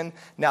Midian,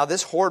 now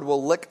this horde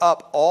will lick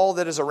up all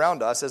that is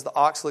around us as the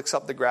ox licks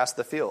up the grass of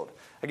the field.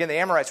 Again, the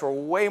Amorites were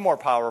way more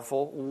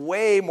powerful,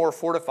 way more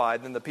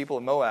fortified than the people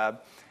of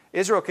Moab.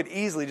 Israel could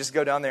easily just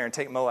go down there and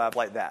take Moab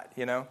like that,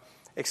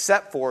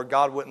 except for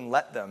God wouldn't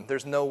let them.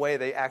 There's no way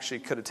they actually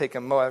could have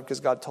taken Moab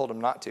because God told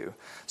them not to.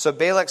 So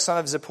Balak, son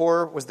of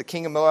Zippor, was the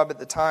king of Moab at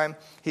the time.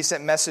 He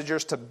sent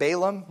messengers to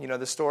Balaam. You know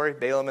the story,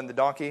 Balaam and the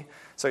donkey.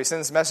 So he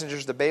sends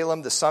messengers to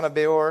Balaam, the son of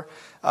Beor.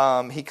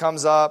 He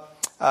comes up.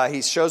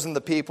 He shows them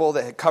the people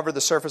that had covered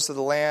the surface of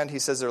the land. He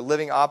says, they're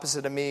living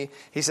opposite of me.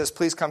 He says,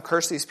 please come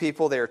curse these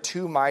people. They are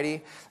too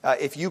mighty.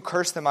 If you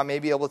curse them, I may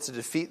be able to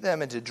defeat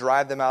them and to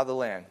drive them out of the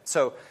land.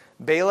 So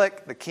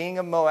Balak, the king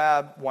of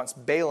Moab, wants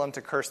Balaam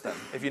to curse them.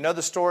 If you know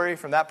the story,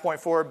 from that point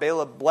forward,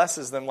 Balaam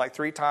blesses them like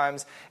 3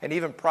 times and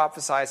even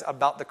prophesies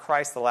about the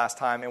Christ the last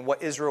time and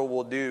what Israel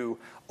will do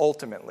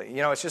ultimately.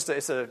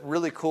 It's a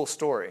really cool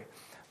story.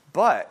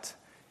 But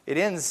it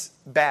ends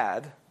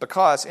bad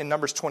because in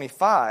Numbers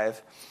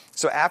 25,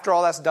 so after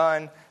all that's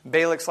done,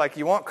 Balak's like,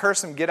 you won't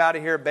curse him, get out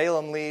of here.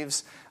 Balaam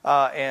leaves,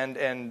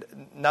 and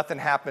nothing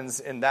happens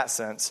in that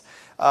sense.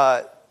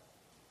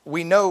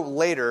 We know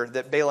later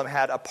that Balaam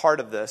had a part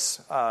of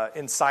this,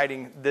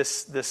 inciting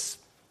this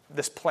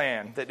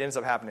plan that ends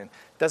up happening.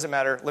 Doesn't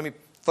matter. Let me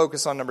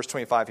focus on Numbers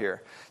 25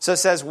 here. So it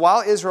says,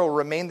 while Israel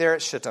remained there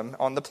at Shittim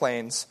on the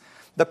plains,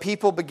 the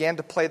people began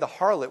to play the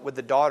harlot with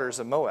the daughters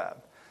of Moab.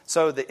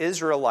 So the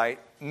Israelite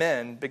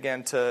men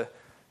began to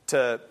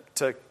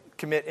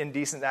commit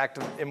indecent act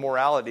of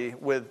immorality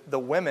with the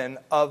women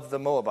of the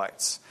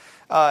Moabites.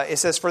 It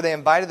says, for they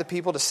invited the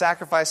people to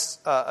sacrifice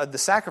the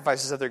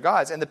sacrifices of their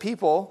gods. And the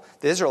people,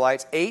 the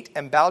Israelites, ate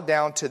and bowed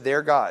down to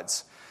their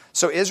gods.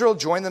 So Israel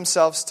joined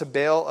themselves to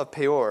Baal of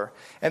Peor,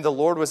 and the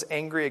Lord was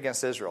angry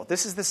against Israel.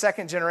 This is the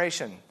second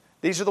generation.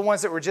 These are the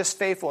ones that were just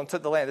faithful and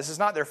took the land. This is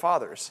not their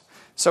fathers.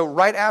 So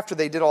right after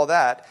they did all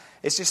that,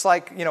 it's just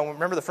like,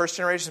 remember the first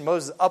generation,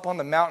 Moses up on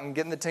the mountain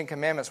getting the 10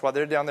 Commandments while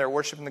they're down there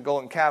worshiping the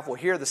golden calf. Well,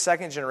 here the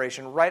second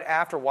generation, right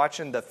after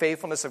watching the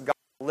faithfulness of God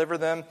deliver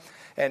them,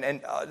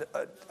 and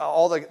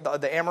all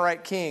the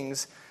Amorite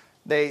kings,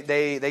 they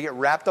get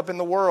wrapped up in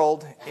the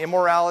world,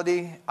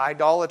 immorality,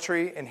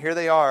 idolatry, and here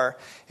they are.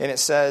 And it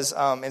says,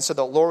 and so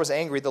the Lord was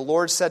angry. The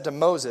Lord said to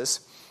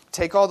Moses,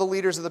 take all the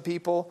leaders of the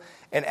people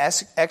and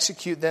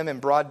execute them in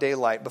broad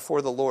daylight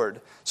before the Lord,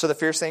 so the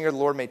fierce anger of the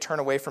Lord may turn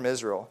away from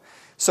Israel.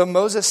 So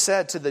Moses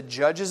said to the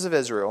judges of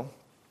Israel,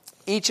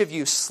 each of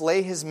you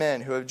slay his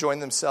men who have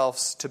joined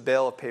themselves to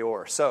Baal of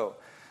Peor. So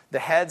the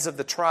heads of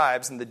the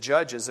tribes and the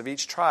judges of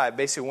each tribe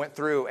basically went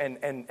through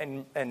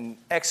and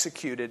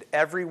executed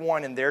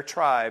everyone in their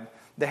tribe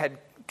that had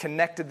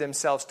connected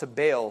themselves to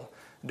Baal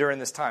during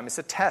this time. It's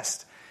a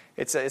test.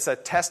 It's a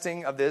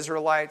testing of the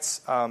Israelites.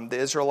 The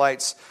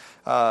Israelites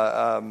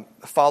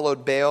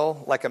followed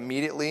Baal like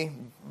immediately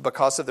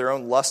because of their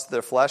own lust of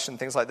their flesh and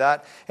things like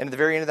that. And at the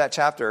very end of that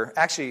chapter,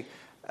 actually,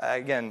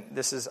 again,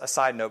 this is a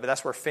side note, but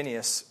that's where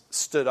Phinehas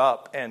stood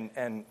up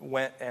and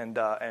went and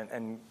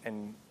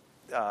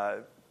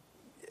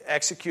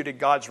executed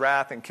God's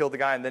wrath and killed the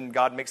guy, and then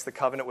God makes the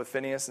covenant with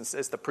Phinehas.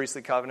 It's the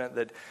priestly covenant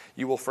that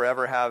you will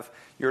forever have,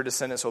 your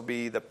descendants will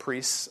be the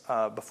priests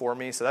before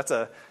me. So that's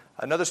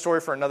another story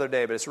for another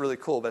day, but it's really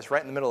cool. But it's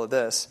right in the middle of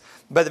this.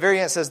 But at the very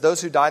end it says,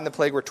 those who died in the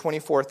plague were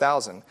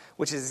 24,000,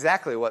 which is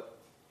exactly what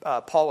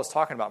Paul was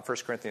talking about in 1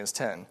 Corinthians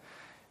 10.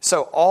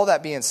 So all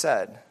that being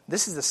said,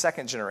 this is the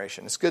second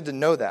generation. It's good to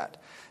know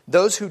that.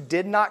 Those who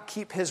did not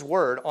keep his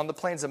word on the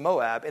plains of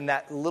Moab in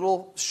that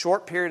little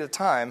short period of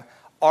time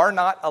are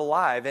not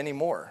alive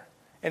anymore.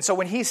 And so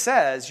when he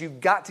says, you've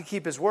got to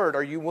keep his word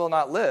or you will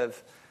not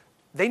live,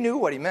 they knew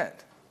what he meant.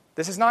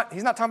 He's not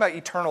talking about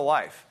eternal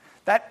life.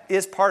 That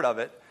is part of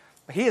it.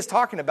 He is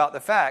talking about the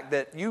fact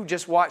that you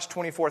just watched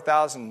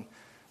 24,000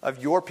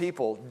 of your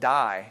people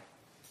die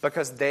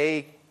because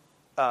they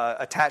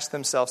attached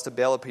themselves to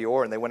Baal of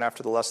Peor and they went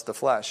after the lust of the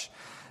flesh.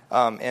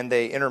 And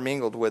they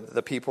intermingled with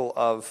the people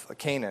of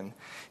Canaan.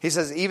 He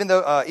says, even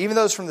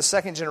those from the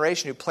second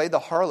generation who played the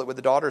harlot with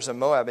the daughters of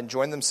Moab and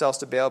joined themselves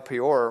to Baal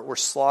Peor were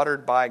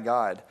slaughtered by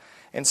God.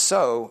 And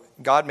so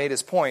God made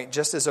his point,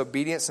 just as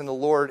obedience in the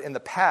Lord in the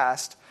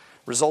past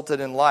resulted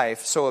in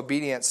life, so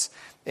obedience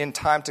in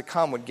time to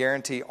come would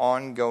guarantee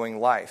ongoing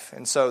life.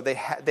 And so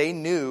they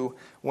knew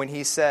when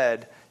he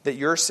said that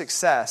your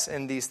success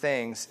in these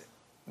things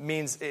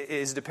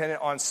is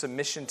dependent on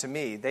submission to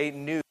me. They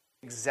knew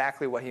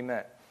exactly what he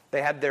meant.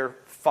 They had their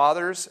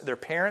fathers, their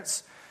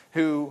parents,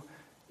 who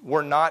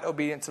were not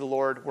obedient to the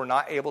Lord, were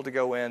not able to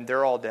go in.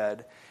 They're all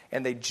dead.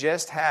 And they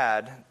just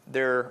had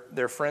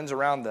their friends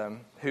around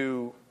them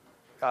who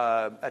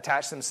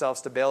attached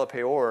themselves to Baal of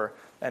Peor,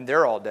 and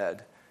they're all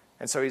dead.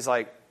 And so he's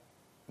like,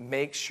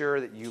 make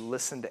sure that you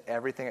listen to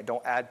everything.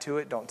 Don't add to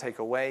it. Don't take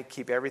away.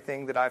 Keep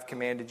everything that I've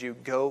commanded you.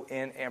 Go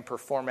in and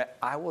perform it.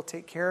 I will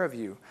take care of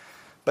you.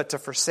 But to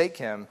forsake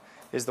him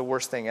is the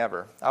worst thing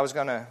ever.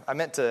 I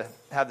meant to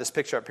have this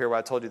picture up here where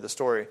I told you the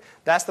story.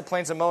 That's the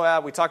Plains of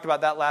Moab. We talked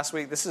about that last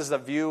week. This is a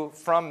view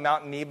from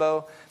Mount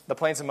Nebo, the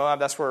Plains of Moab.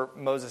 That's where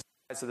Moses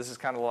died. So this is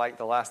kind of like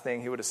the last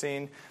thing he would have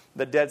seen.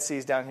 The Dead Sea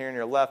is down here on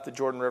your left. The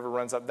Jordan River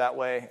runs up that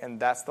way, and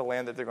that's the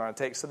land that they're going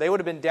to take. So they would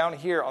have been down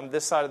here on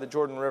this side of the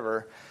Jordan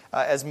River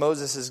as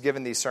Moses is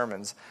given these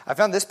sermons. I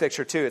found this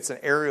picture too. It's an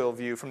aerial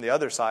view from the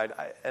other side,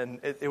 and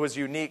it was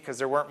unique because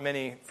there weren't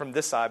many from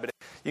this side, but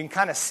you can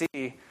kind of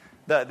see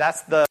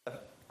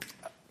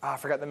I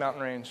forgot the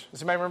mountain range.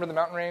 Does anybody remember the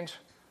mountain range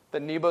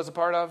that Nebo's a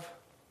part of?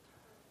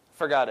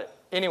 Forgot it.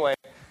 Anyway,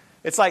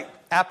 it's like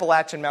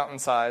Appalachian mountain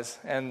size,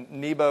 and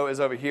Nebo is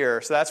over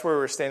here. So that's where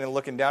we're standing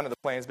looking down at the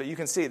plains. But you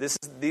can see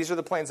these are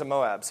the plains of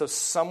Moab. So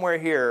somewhere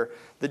here,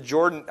 the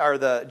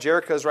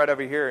Jericho's right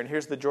over here, and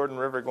here's the Jordan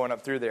River going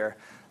up through there.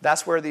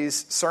 That's where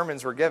these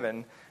sermons were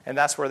given, and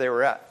that's where they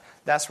were at.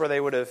 That's where they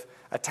would have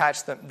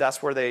attached them.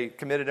 That's where they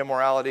committed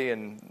immorality,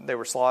 and they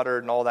were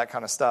slaughtered and all that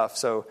kind of stuff.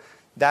 So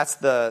that's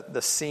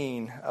the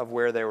scene of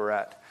where they were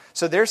at.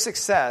 So their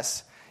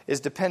success is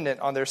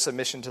dependent on their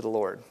submission to the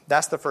Lord.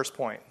 That's the first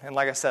point. And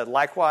like I said,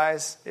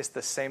 likewise, it's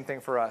the same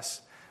thing for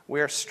us. We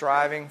are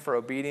striving for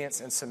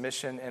obedience and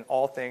submission in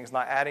all things,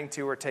 not adding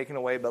to or taking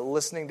away, but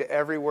listening to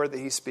every word that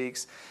he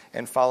speaks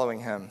and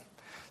following him.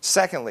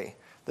 Secondly,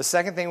 the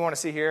second thing we want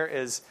to see here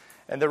is,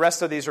 and the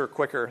rest of these are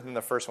quicker than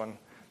the first one,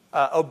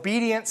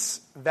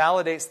 obedience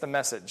validates the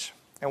message.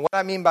 And what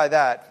I mean by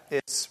that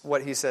is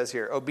what he says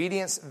here.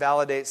 Obedience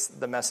validates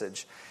the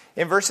message.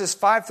 In verses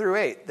 5 through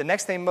 8, the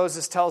next thing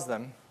Moses tells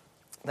them,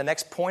 the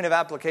next point of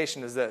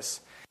application is this.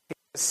 He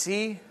says,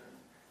 see,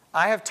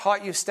 I have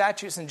taught you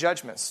statutes and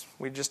judgments.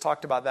 We just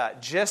talked about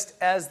that. Just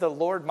as the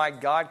Lord my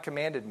God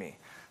commanded me.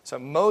 So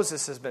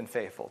Moses has been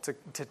faithful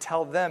to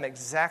tell them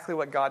exactly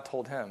what God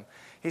told him.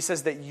 He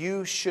says that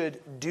you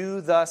should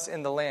do thus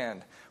in the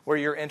land where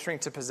you're entering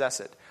to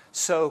possess it.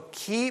 So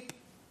keep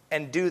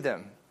and do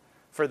them.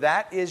 For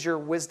that is your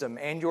wisdom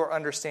and your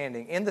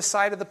understanding in the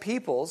sight of the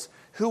peoples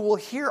who will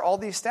hear all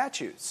these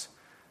statutes.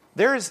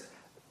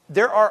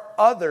 There are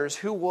others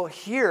who will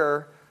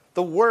hear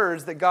the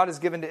words that God has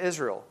given to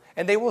Israel.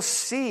 And they will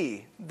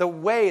see the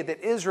way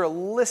that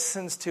Israel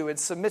listens to and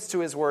submits to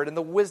his word and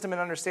the wisdom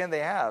and understanding they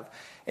have.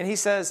 And he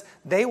says,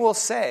 they will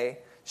say,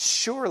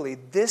 surely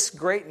this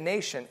great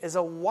nation is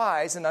a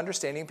wise and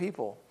understanding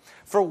people.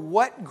 For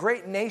what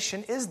great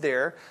nation is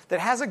there that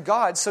has a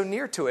God so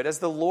near to it as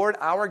the Lord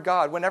our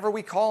God whenever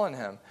we call on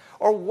him?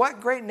 Or what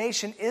great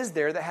nation is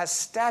there that has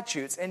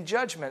statutes and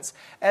judgments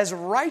as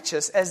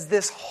righteous as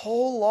this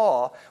whole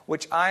law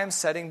which I am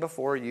setting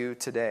before you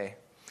today?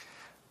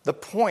 The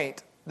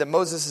point that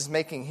Moses is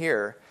making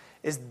here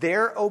is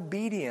their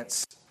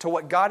obedience to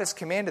what God has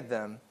commanded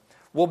them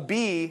will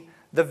be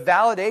the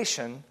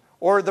validation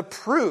or the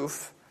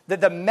proof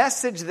that the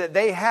message that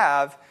they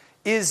have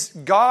is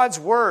God's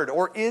word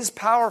or is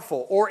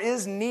powerful or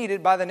is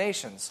needed by the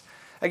nations.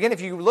 Again,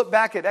 if you look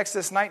back at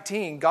Exodus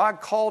 19,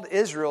 God called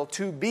Israel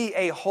to be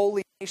a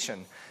holy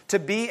nation, to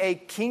be a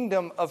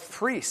kingdom of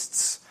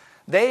priests.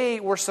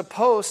 They were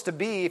supposed to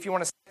be, if you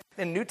want to say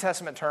it in New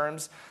Testament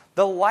terms,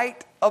 the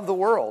light of the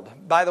world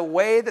by the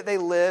way that they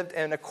lived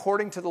and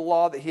according to the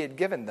law that he had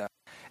given them.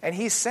 And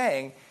he's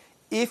saying,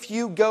 if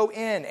you go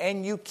in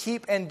and you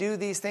keep and do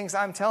these things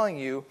I'm telling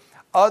you,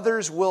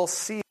 others will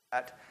see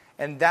that,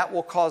 and that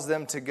will cause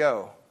them to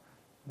go.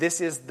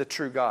 This is the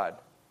true God.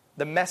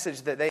 The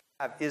message that they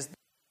have is the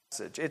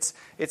message.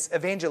 It's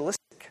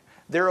evangelistic.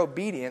 Their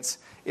obedience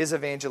is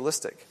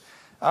evangelistic.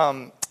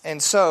 And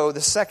so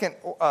the second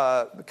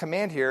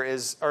command here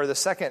is, or the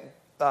second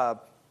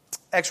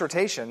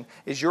exhortation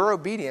is, your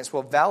obedience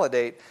will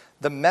validate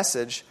the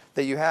message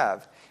that you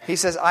have. He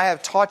says, I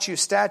have taught you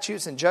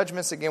statutes and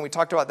judgments. Again, we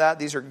talked about that.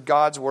 These are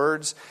God's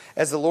words.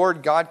 As the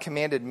Lord God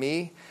commanded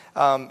me.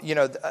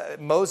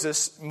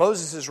 Moses'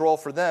 role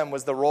for them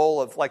was the role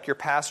of like your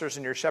pastors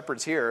and your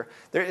shepherds here.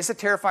 It's a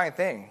terrifying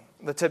thing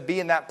to be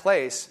in that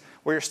place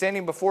where you're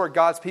standing before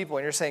God's people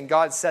and you're saying,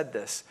 God said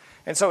this.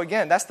 And so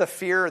again, that's the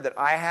fear that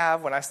I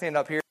have when I stand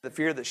up here, the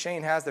fear that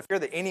Shane has, the fear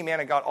that any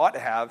man of God ought to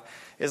have,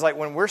 is like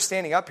when we're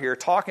standing up here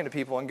talking to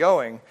people and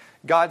going,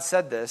 God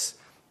said this,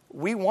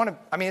 we want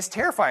to, it's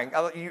terrifying.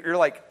 You're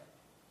like,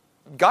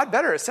 God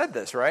better have said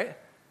this, right?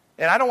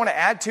 And I don't want to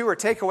add to or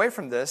take away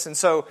from this. And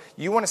so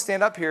you want to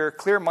stand up here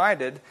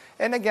clear-minded.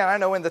 And again, I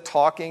know in the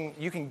talking,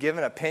 you can give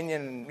an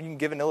opinion, you can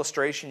give an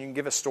illustration, you can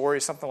give a story,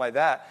 something like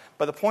that.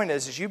 But the point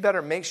is you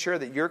better make sure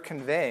that you're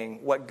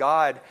conveying what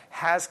God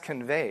has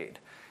conveyed.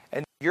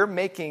 And you're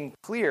making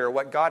clear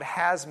what God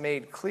has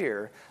made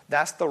clear.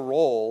 That's the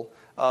role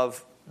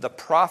of the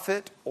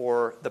prophet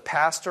or the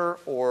pastor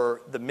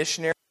or the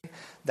missionary.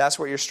 That's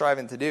what you're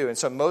striving to do. And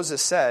so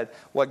Moses said,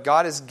 what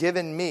God has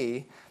given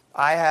me,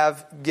 I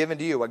have given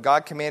to you. What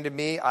God commanded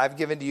me, I've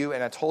given to you,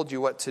 and I told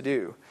you what to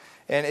do.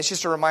 And it's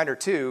just a reminder,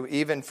 too,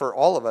 even for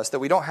all of us, that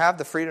we don't have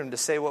the freedom to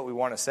say what we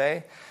want to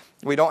say.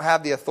 We don't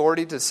have the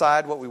authority to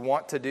decide what we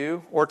want to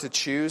do or to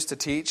choose to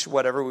teach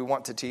whatever we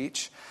want to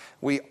teach.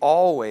 We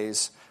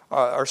always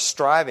are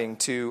striving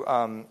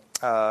to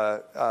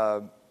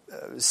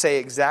say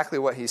exactly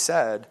what he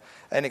said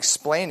and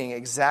explaining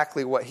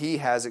exactly what he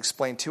has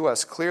explained to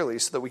us clearly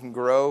so that we can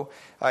grow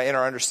in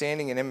our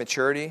understanding and in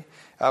maturity.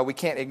 We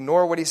can't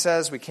ignore what he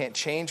says. We can't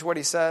change what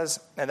he says.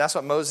 And that's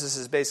what Moses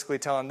is basically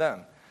telling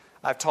them.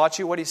 I've taught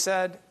you what he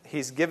said.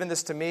 He's given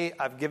this to me.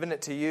 I've given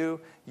it to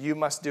you. You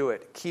must do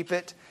it. Keep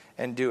it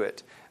and do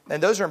it.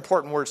 And those are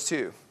important words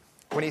too.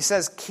 When he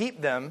says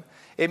keep them,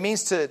 it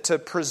means to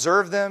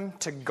preserve them,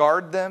 to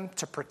guard them,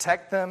 to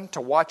protect them,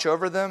 to watch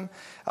over them.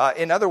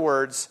 In other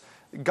words,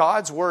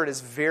 God's word is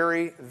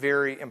very,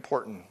 very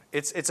important.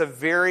 It's a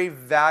very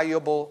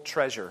valuable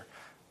treasure,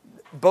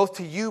 both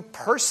to you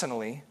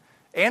personally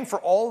and for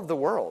all of the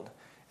world.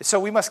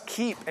 So we must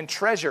keep and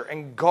treasure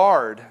and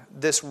guard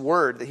this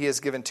word that he has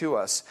given to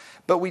us.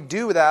 But we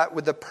do that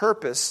with the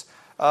purpose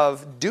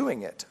of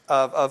doing it,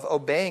 of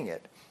obeying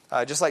it.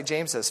 Just like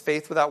James says,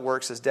 faith without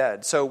works is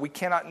dead. So we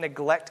cannot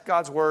neglect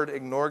God's word,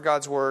 ignore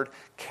God's word,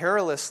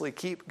 carelessly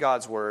keep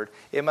God's word.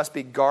 It must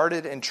be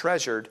guarded and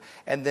treasured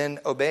and then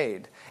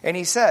obeyed. And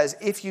he says,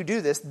 if you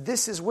do this,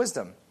 this is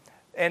wisdom.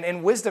 And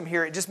in wisdom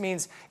here, it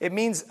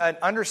means an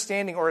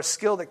understanding or a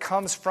skill that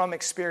comes from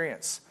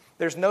experience.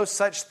 There's no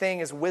such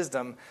thing as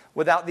wisdom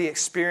without the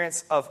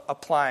experience of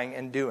applying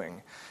and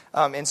doing.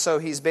 And so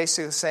he's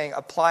basically saying,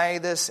 apply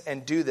this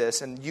and do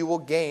this, and you will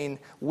gain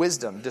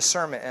wisdom,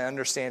 discernment, and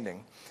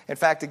understanding. In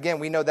fact, again,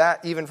 we know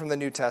that even from the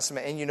New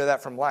Testament, and you know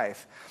that from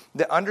life.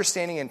 The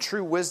understanding and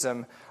true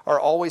wisdom are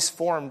always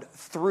formed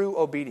through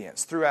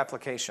obedience, through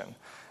application.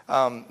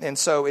 And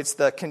so it's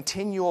the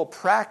continual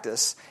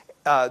practice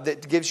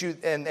that gives you,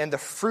 and the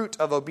fruit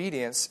of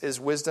obedience is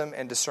wisdom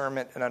and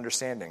discernment and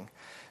understanding.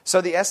 So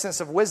the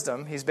essence of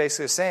wisdom, he's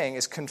basically saying,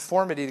 is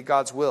conformity to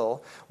God's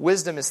will.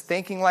 Wisdom is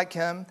thinking like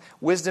him.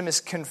 Wisdom is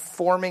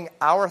conforming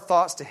our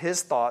thoughts to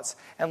his thoughts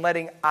and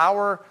letting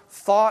our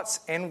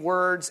thoughts and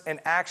words and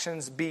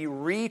actions be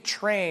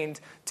retrained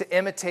to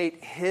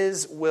imitate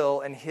his will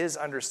and his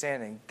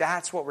understanding.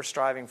 That's what we're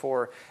striving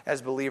for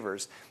as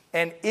believers.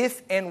 And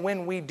if and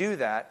when we do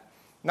that,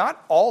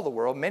 not all the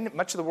world,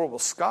 much of the world will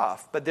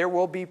scoff, but there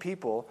will be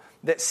people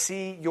that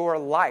see your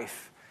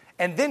life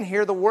and then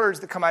hear the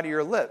words that come out of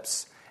your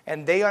lips.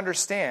 And they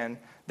understand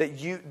that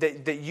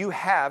you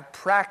have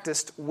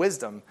practiced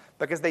wisdom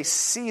because they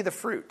see the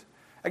fruit.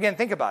 Again,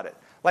 think about it.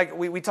 Like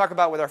we talk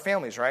about with our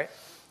families, right?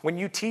 When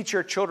you teach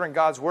your children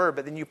God's word,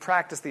 but then you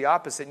practice the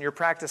opposite and you're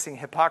practicing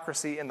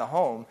hypocrisy in the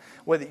home,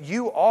 well,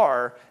 you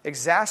are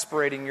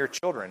exasperating your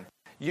children.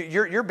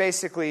 You're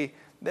basically,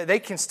 they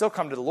can still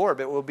come to the Lord,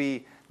 but it will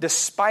be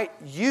despite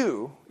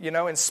you,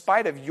 in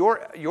spite of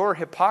your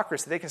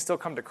hypocrisy, they can still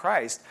come to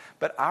Christ.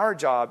 But our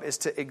job is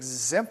to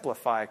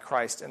exemplify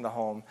Christ in the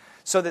home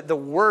so that the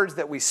words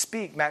that we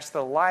speak match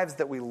the lives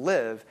that we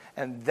live,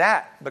 and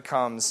that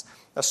becomes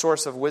a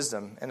source of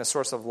wisdom and a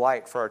source of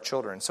light for our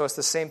children. So it's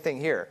the same thing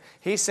here.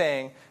 He's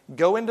saying,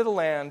 go into the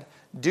land,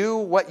 do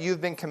what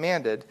you've been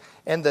commanded,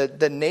 and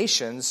the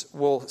nations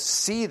will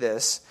see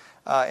this,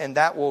 and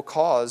that will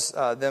cause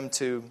them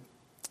to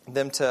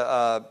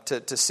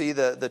see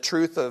the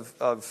truth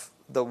of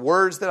the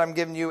words that I'm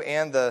giving you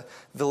and the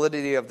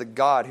validity of the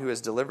God who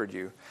has delivered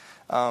you.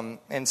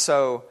 And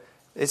so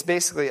it's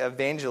basically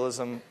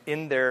evangelism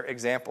in their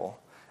example.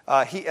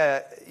 I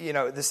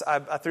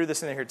threw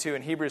this in here too.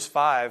 In Hebrews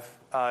 5,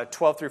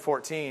 12 through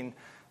 14,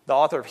 the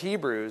author of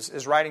Hebrews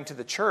is writing to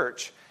the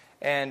church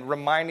and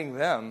reminding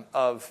them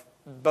of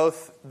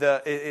both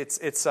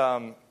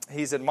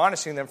he's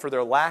admonishing them for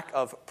their lack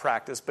of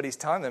practice, but he's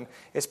telling them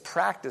it's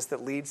practice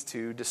that leads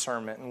to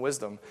discernment and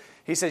wisdom.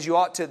 He says you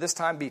ought to this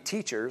time be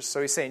teachers.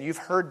 So he's saying you've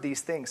heard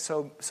these things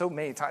so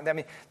many times. I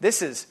mean,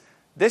 this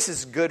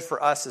is good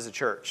for us as a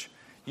church.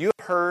 You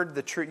have heard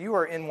the truth. You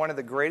are in one of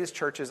the greatest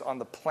churches on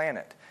the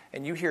planet,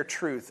 and you hear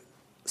truth,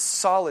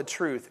 solid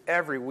truth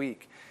every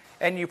week.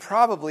 And you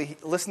probably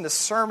listen to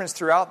sermons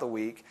throughout the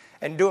week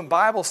and doing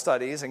Bible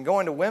studies and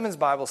going to women's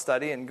Bible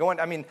study and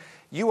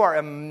you are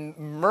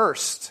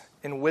immersed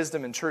in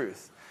wisdom and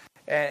truth.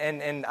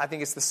 And I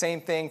think it's the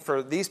same thing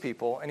for these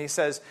people. And he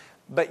says,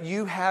 but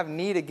you have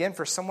need again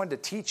for someone to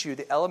teach you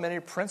the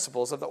elementary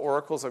principles of the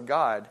oracles of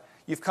God.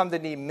 You've come to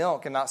need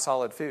milk and not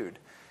solid food.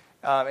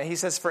 And he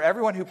says, for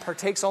everyone who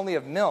partakes only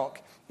of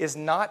milk is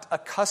not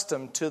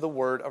accustomed to the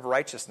word of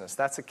righteousness.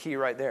 That's a key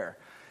right there.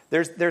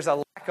 There's a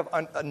lack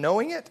of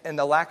knowing it and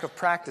the lack of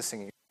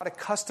practicing it. You're not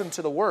accustomed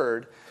to the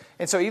word.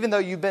 And so even though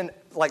you've been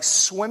like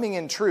swimming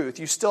in truth,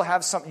 you still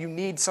have you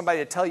need somebody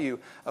to tell you,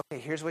 okay,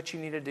 here's what you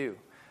need to do.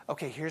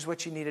 Okay, here's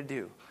what you need to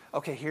do.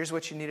 Okay, here's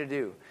what you need to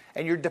do.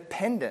 And you're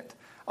dependent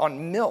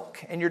on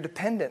milk, and you're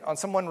dependent on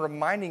someone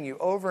reminding you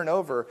over and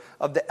over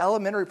of the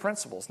elementary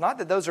principles. Not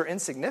that those are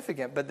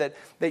insignificant, but that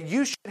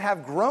you should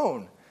have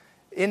grown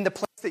in the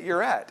place that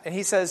you're at. And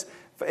he says,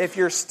 if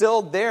you're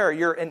still there,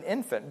 you're an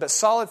infant. But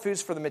solid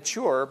foods for the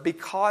mature,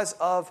 because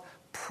of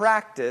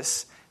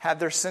practice, have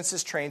their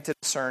senses trained to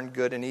discern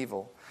good and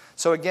evil.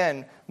 So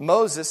again,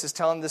 Moses is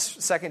telling this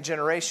second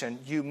generation,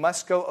 you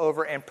must go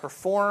over and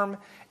perform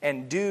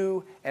and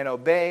do and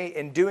obey.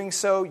 In doing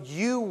so,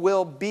 you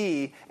will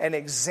be an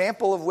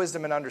example of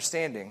wisdom and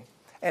understanding.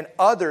 And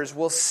others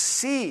will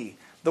see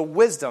the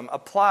wisdom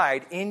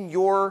applied in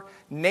your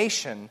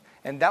nation,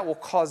 and that will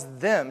cause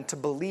them to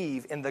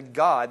believe in the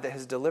God that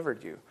has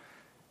delivered you.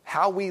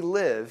 How we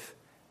live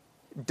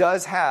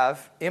does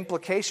have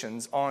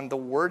implications on the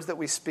words that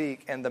we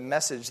speak and the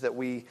message that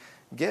we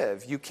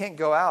give. You can't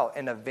go out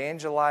and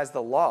evangelize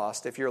the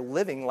lost if you're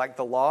living like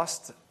the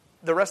lost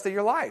the rest of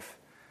your life.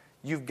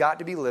 You've got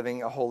to be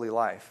living a holy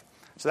life.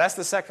 So that's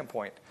the second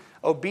point.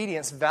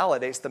 Obedience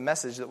validates the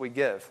message that we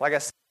give. Like I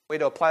said, the way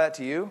to apply that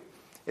to you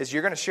is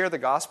you're going to share the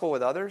gospel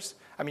with others.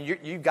 I mean,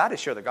 you've got to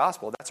share the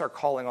gospel. That's our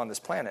calling on this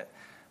planet.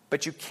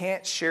 But you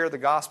can't share the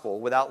gospel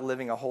without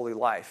living a holy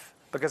life,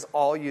 because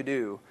all you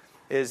do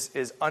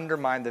is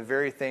undermine the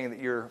very thing that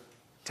you're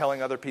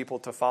telling other people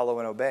to follow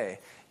and obey.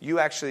 You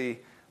actually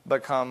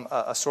become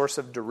a source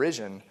of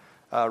derision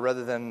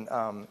rather than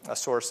a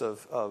source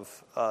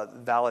of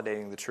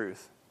validating the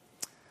truth.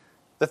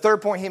 The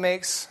third point he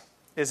makes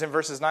is in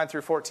verses 9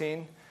 through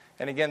 14.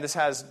 And again, this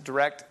has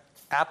direct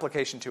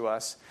application to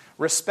us.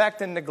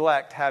 Respect and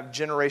neglect have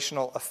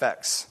generational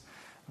effects.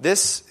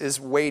 This is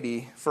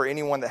weighty for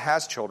anyone that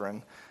has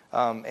children,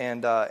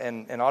 and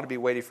ought to be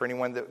weighty for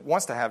anyone that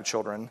wants to have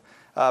children.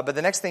 But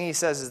the next thing he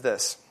says is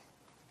this.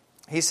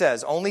 He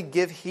says, only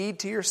give heed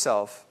to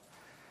yourself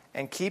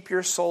and keep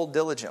your soul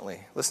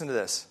diligently. Listen to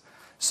this.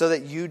 So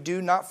that you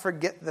do not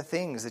forget the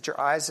things that your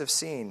eyes have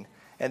seen,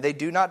 and they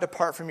do not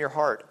depart from your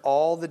heart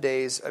all the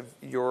days of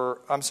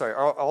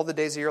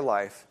your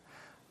life,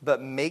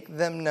 but make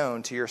them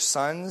known to your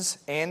sons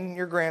and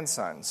your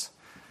grandsons.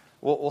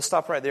 We'll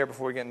stop right there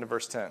before we get into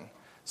verse 10.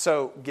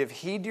 So give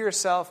heed to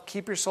yourself,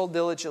 keep your soul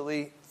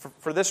diligently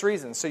for this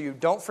reason, so you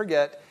don't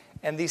forget,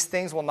 and these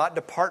things will not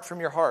depart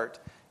from your heart,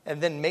 and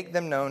then make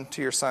them known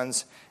to your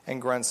sons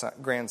and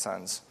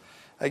grandsons.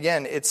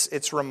 Again,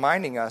 it's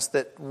reminding us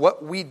that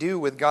what we do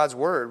with God's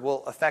word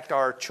will affect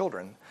our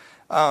children.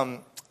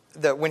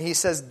 That when he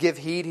says give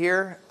heed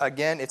here,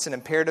 again, it's an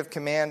imperative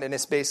command, and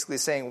it's basically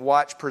saying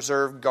watch,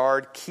 preserve,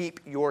 guard, keep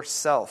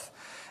yourself.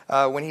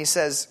 When he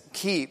says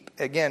keep,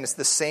 again, it's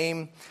the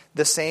same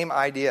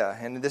idea.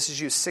 And this is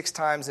used 6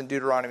 times in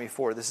Deuteronomy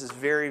 4. This is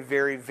very,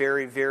 very,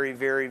 very, very,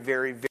 very,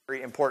 very,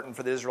 very important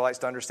for the Israelites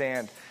to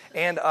understand.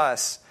 And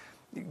us.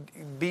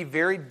 Be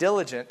very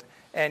diligent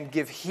and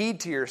give heed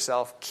to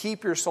yourself.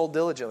 Keep your soul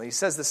diligently. He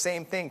says the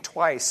same thing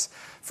twice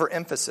for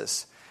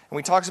emphasis. And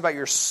when he talks about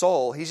your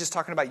soul, he's just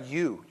talking about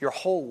you, your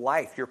whole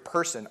life, your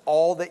person,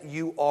 all that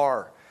you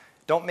are.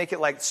 Don't make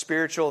it like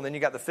spiritual and then you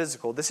got the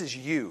physical. This is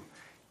you.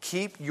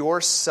 Keep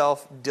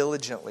yourself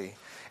diligently.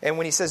 And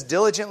when he says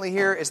diligently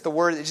here, it's the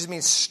word that just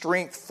means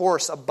strength,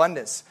 force,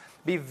 abundance.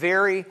 Be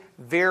very,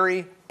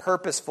 very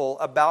purposeful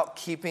about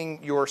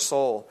keeping your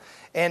soul.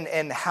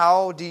 And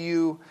how do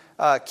you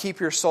keep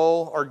your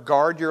soul or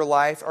guard your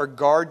life or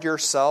guard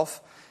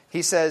yourself?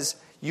 He says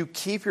you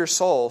keep your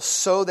soul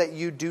so that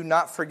you do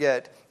not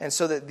forget and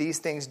so that these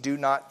things do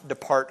not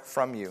depart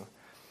from you.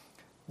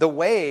 The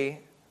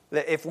way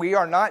that if we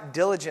are not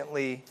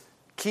diligently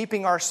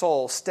keeping our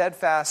soul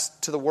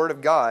steadfast to the Word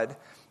of God,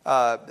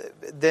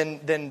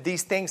 then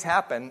these things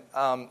happen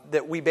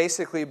that we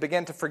basically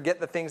begin to forget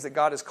the things that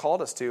God has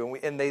called us to,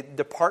 and they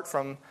depart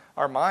from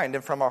our mind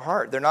and from our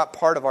heart. They're not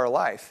part of our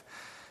life.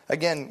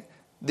 Again,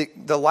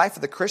 the life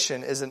of the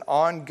Christian is an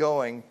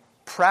ongoing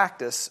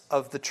practice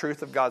of the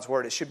truth of God's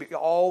Word. It should be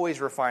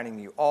always refining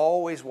you,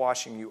 always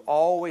washing you,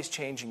 always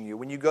changing you.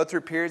 When you go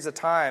through periods of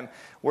time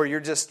where you're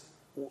just,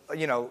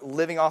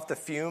 living off the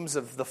fumes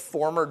of the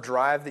former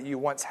drive that you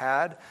once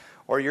had,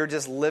 or you're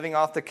just living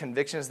off the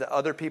convictions that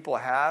other people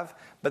have,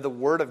 but the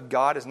Word of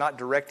God is not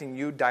directing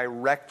you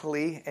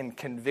directly and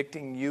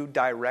convicting you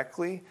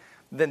directly,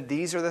 then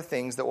these are the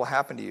things that will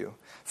happen to you.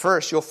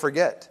 First, you'll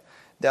forget.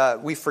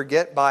 We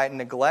forget by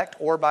neglect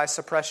or by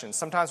suppression.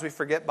 Sometimes we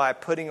forget by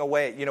putting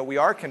away. We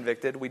are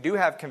convicted. We do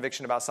have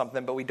conviction about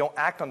something, but we don't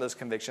act on those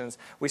convictions.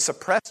 We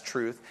suppress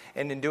truth,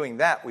 and in doing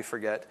that, we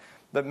forget.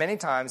 But many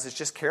times, it's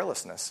just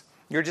carelessness.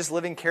 You're just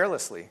living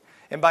carelessly.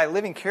 And by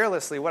living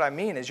carelessly, what I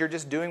mean is you're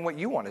just doing what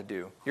you want to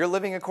do. You're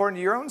living according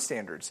to your own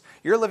standards.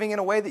 You're living in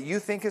a way that you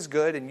think is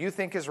good and you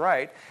think is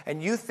right,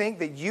 and you think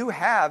that you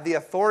have the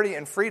authority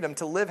and freedom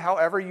to live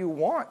however you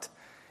want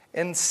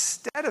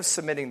instead of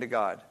submitting to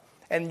God.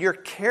 And your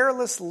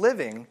careless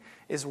living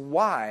is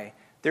why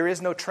there is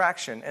no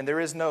traction and there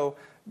is no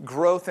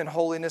growth in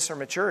holiness or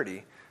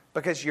maturity,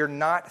 because you're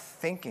not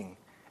thinking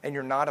and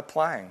you're not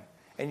applying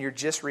and you're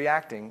just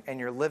reacting and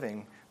you're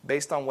living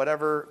based on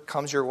whatever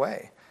comes your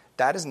way.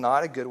 That is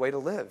not a good way to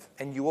live,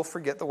 and you will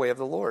forget the way of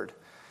the Lord.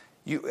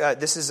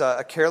 This is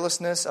a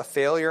carelessness, a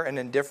failure, an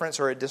indifference,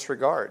 or a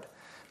disregard.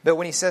 But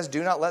when he says,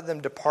 do not let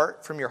them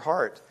depart from your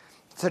heart,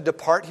 to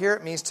depart here,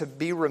 it means to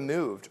be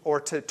removed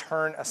or to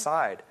turn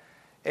aside.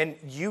 And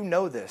you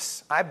know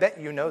this. I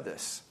bet you know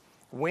this.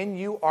 When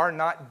you are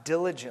not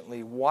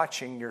diligently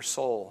watching your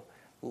soul,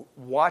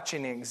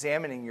 watching and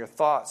examining your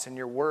thoughts and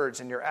your words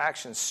and your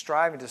actions,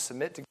 striving to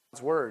submit to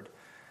God's Word,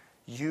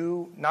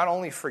 you not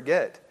only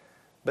forget,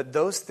 but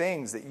those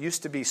things that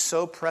used to be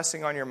so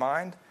pressing on your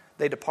mind,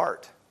 they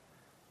depart.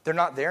 They're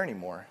not there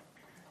anymore.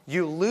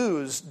 You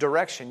lose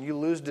direction, you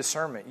lose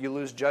discernment, you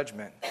lose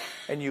judgment,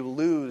 and you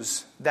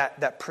lose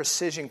that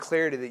precision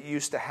clarity that you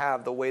used to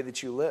have the way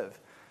that you live.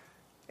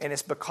 And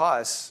it's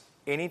because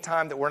any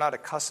time that we're not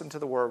accustomed to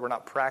the Word, we're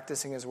not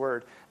practicing His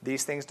Word,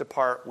 these things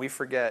depart, we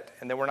forget,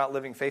 and then we're not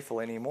living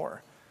faithfully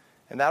anymore.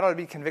 And that ought to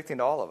be convicting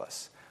to all of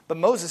us. But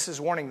Moses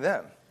is warning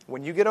them,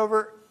 when you get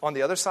over on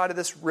the other side of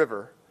this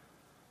river,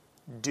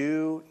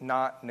 do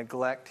not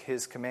neglect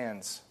His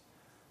commands,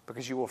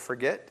 because you will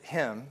forget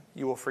Him,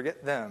 you will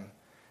forget them,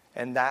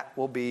 and that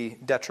will be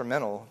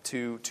detrimental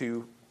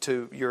to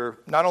your,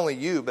 not only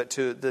you, but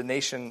to the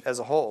nation as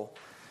a whole.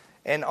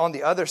 And on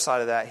the other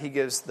side of that, he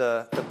gives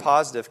the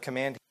positive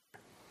command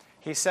here.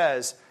 He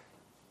says,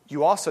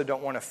 you also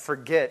don't want to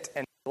forget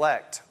and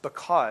neglect,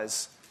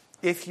 because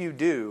if you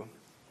do,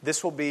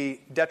 this will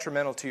be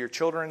detrimental to your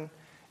children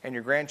and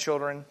your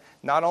grandchildren.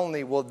 Not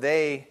only will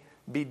God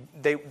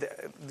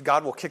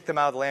will kick them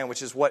out of the land,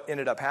 which is what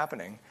ended up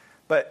happening.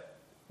 But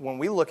when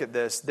we look at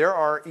this, there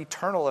are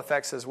eternal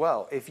effects as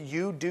well. If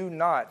you do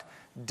not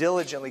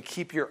diligently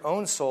keep your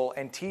own soul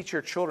and teach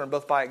your children,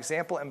 both by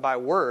example and by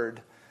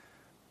word,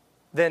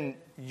 then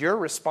you're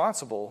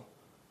responsible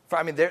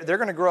for, they're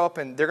going to grow up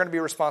and they're going to be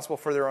responsible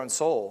for their own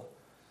soul.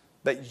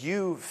 But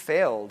you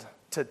failed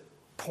to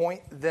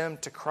point them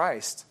to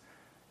Christ.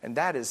 And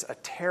that is a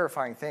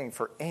terrifying thing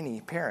for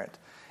any parent.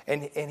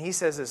 And he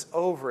says this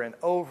over and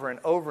over and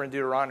over in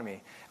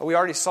Deuteronomy. And we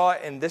already saw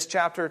it in this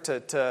chapter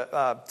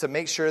to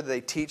make sure that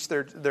they teach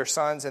their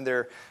sons and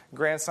their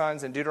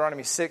grandsons. In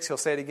Deuteronomy 6, he'll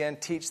say it again,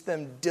 teach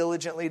them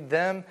diligently.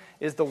 Them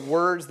is the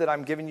words that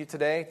I'm giving you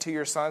today to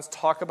your sons.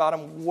 Talk about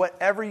them.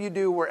 Whatever you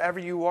do, wherever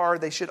you are,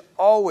 they should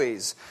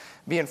always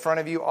be in front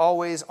of you,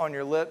 always on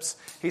your lips.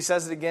 He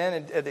says it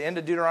again at the end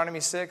of Deuteronomy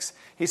 6.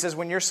 He says,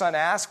 when your son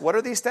asks, what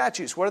are these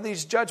statutes? What are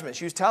these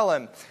judgments? You tell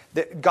him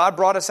that God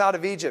brought us out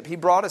of Egypt. He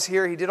brought us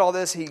here. He did all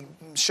this. He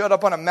showed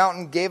up on a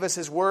mountain, gave us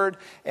His word,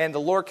 and the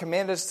Lord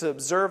commanded us to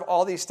observe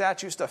all these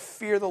statutes, to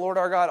fear the Lord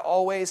our God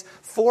always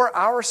for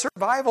our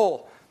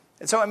survival.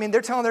 And so,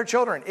 they're telling their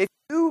children, if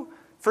you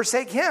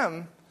forsake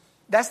Him,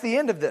 that's the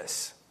end of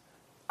this.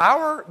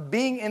 Our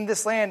being in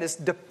this land is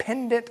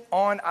dependent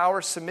on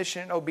our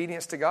submission and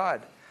obedience to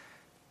God.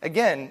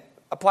 Again,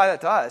 apply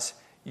that to us.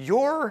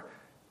 Your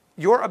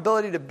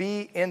ability to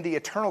be in the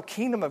eternal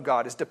kingdom of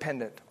God is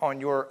dependent on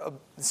your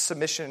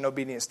submission and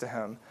obedience to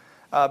Him.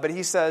 But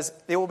he says,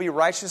 it will be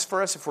righteous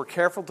for us if we're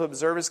careful to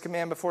observe His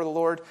command before the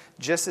Lord,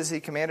 just as He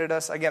commanded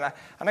us. Again, I'm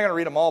not going to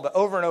read them all, but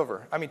over and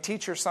over.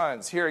 Teach your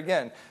sons. Here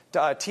again,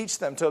 teach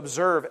them to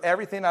observe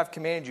everything I've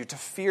commanded you, to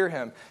fear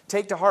Him.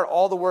 Take to heart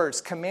all the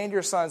words. Command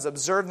your sons.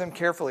 Observe them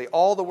carefully.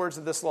 All the words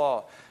of this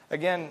law.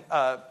 Again,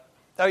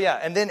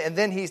 and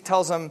then he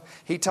tells them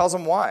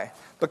why.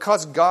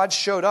 Because God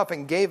showed up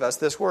and gave us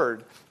this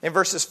word. In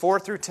chapter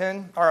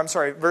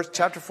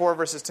 4,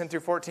 verses 10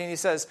 through 14, he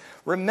says,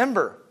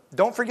 remember,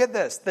 don't forget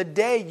this, the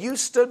day you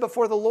stood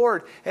before the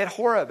Lord at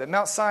Horeb, at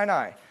Mount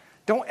Sinai.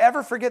 Don't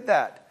ever forget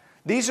that.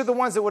 These are the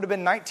ones that would have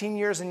been 19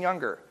 years and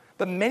younger.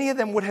 But many of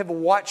them would have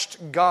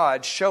watched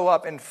God show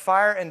up in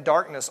fire and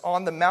darkness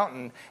on the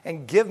mountain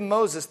and give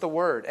Moses the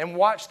word and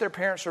watch their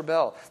parents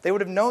rebel. They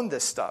would have known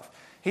this stuff.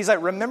 He's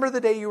like, remember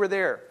the day you were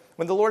there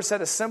when the Lord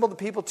said, assemble the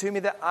people to me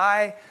that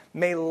I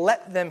may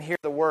let them hear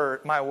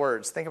my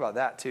words. Think about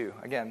that too.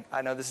 Again,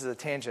 I know this is a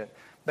tangent,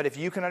 but if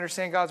you can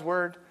understand God's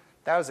word,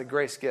 that was a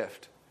grace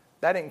gift.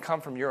 That didn't come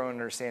from your own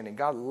understanding.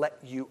 God let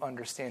you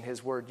understand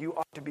his word. You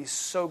ought to be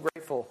so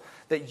grateful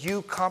that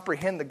you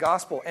comprehend the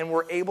gospel and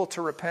were able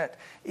to repent.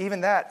 Even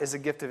that is a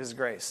gift of his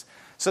grace.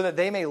 So that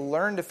they may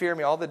learn to fear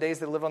me all the days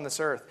they live on this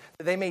earth.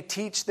 That they may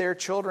teach their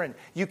children.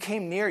 You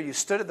came near, you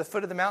stood at the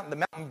foot of the mountain.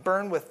 The mountain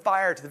burned with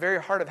fire to the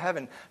very heart of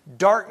heaven.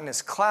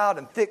 Darkness, cloud,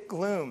 and thick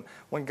gloom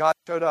when God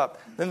showed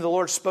up. Then the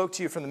Lord spoke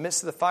to you from the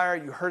midst of the fire.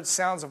 You heard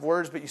sounds of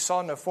words, but you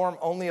saw no form,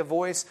 only a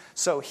voice.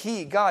 So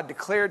he, God,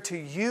 declared to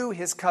you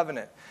his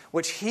covenant,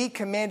 which he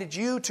commanded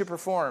you to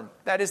perform.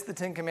 That is the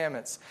 10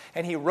 Commandments.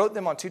 And he wrote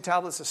them on 2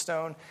 tablets of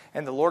stone.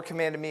 And the Lord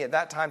commanded me at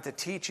that time to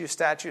teach you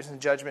statutes and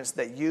judgments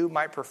that you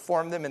might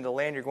perform them in the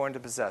land you're going to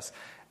possess.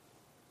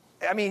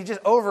 I mean, just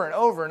over and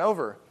over and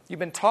over. You've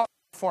been taught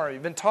to perform.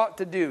 You've been taught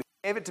to do.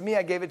 He gave it to me,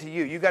 I gave it to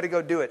you. You got to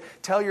go do it.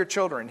 Tell your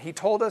children. He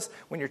told us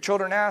when your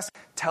children ask,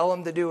 tell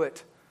them to do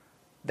it.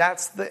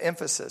 That's the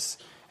emphasis.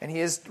 And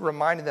he is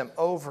reminding them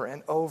over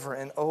and over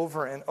and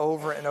over and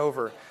over and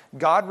over.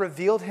 God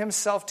revealed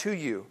himself to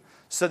you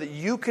so that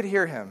you could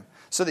hear him,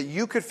 so that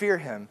you could fear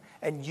him,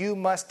 and you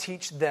must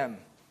teach them.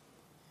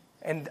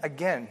 And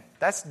again,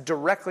 that's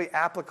directly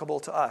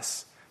applicable to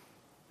us.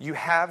 You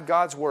have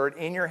God's word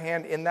in your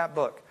hand in that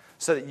book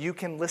so that you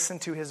can listen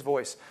to his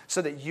voice,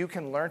 so that you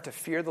can learn to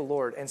fear the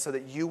Lord, and so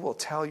that you will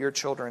tell your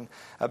children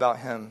about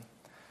him.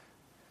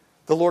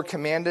 The Lord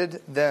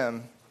commanded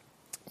them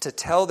to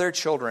tell their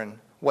children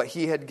what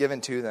he had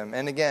given to them.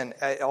 And again,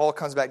 it all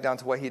comes back down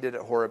to what he did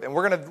at Horeb. And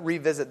we're going to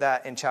revisit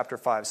that in chapter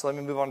 5. So let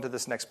me move on to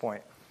this next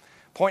point.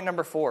 Point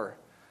number 4,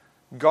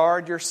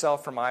 guard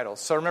yourself from idols.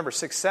 So remember,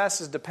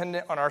 success is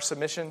dependent on our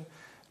submission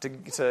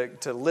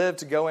to live,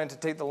 to go in, to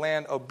take the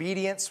land.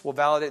 Obedience will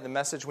validate the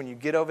message. When you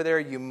get over there,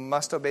 you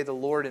must obey the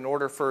Lord in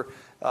order for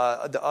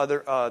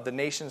the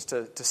nations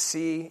to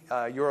see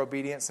your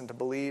obedience and to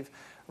believe.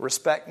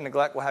 Respect and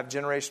neglect will have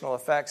generational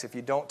effects. If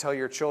you don't tell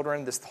your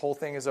children, this whole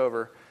thing is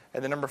over.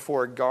 And then number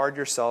 4, guard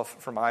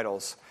yourself from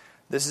idols.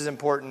 This is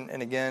important.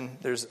 And again,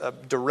 there's a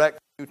direct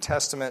New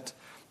Testament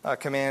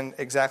command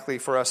exactly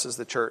for us as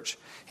the church.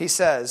 He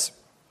says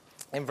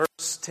in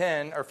verse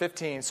 10 or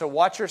 15, so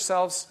watch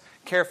yourselves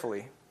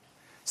carefully,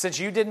 since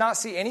you did not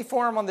see any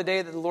form on the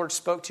day that the Lord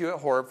spoke to you at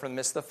Horeb from the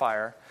midst of the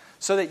fire,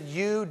 so that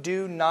you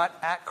do not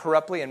act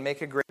corruptly and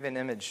make a graven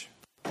image.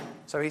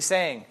 So he's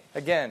saying,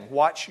 again,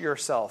 watch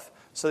yourself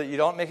so that you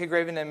don't make a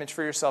graven image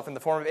for yourself in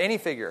the form of any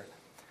figure.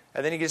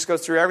 And then he just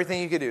goes through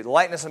everything you could do. The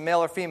likeness of male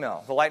or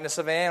female. The likeness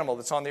of an animal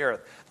that's on the earth.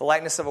 The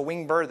likeness of a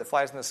winged bird that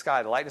flies in the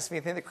sky. The likeness of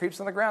anything that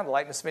creeps on the ground. The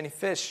likeness of any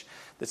fish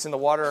that's in the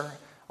water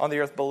on the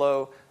earth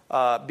below.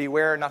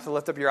 Beware not to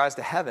lift up your eyes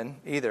to heaven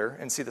either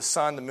and see the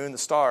sun, the moon, the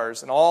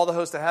stars, and all the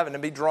hosts of heaven,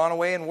 and be drawn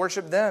away and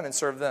worship them and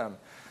serve them.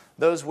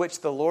 Those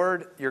which the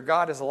Lord your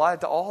God has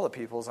allotted to all the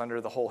peoples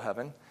under the whole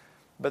heaven.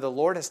 But the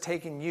Lord has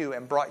taken you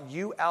and brought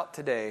you out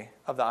today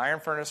of the iron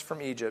furnace from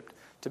Egypt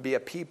to be a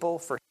people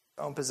for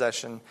his own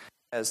possession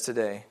as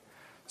today.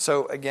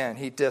 So again,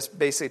 he just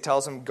basically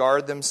tells them,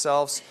 guard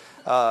themselves.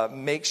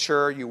 Make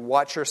sure you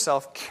watch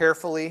yourself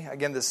carefully.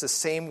 Again, this is the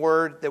same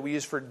word that we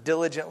used for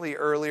diligently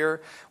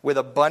earlier. With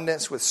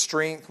abundance, with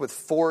strength, with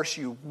force,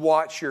 you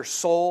watch your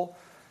soul.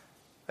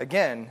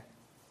 Again,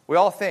 we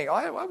all think,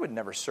 I would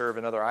never serve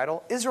another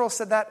idol. Israel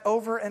said that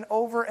over and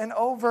over and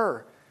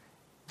over.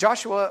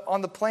 Joshua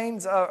on the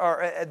plains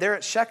there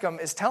at Shechem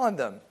is telling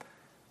them,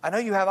 I know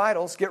you have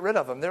idols, get rid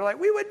of them. They're like,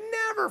 we would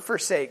never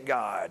forsake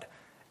God.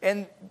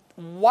 And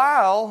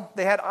while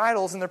they had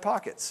idols in their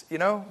pockets,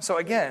 So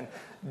again,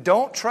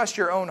 don't trust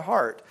your own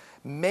heart.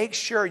 Make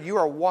sure you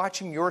are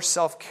watching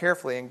yourself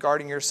carefully and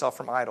guarding yourself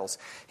from idols.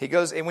 He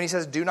goes, and when he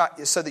says do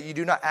not, so that you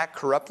do not act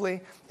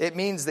corruptly, it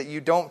means that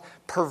you don't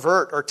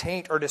pervert or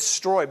taint or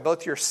destroy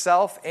both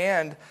yourself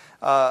and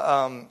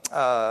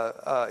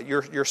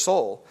your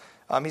soul.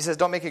 He says,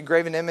 don't make a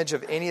graven image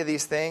of any of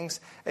these things.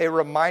 It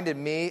reminded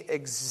me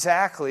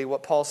exactly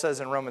what Paul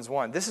says in Romans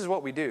 1. This is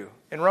what we do.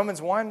 In Romans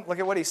 1, look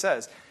at what he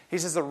says. He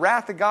says, the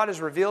wrath of God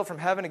is revealed from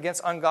heaven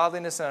against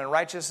ungodliness and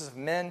unrighteousness of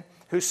men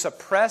who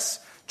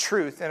suppress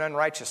truth and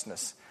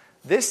unrighteousness.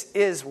 This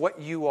is what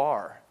you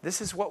are.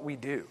 This is what we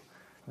do.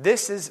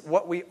 This is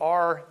what we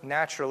are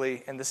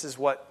naturally, and this is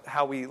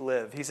how we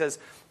live. He says,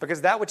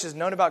 because that which is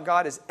known about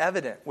God is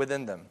evident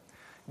within them.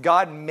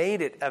 God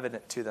made it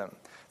evident to them.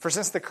 For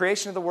since the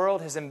creation of the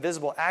world, his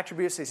invisible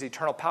attributes, his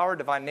eternal power,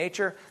 divine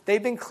nature,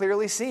 they've been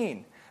clearly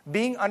seen,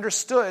 being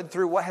understood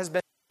through what has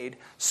been made,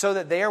 so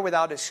that they are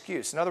without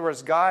excuse. In other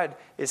words, God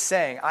is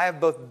saying, I have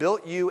both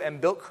built you and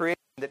built creation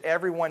that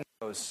everyone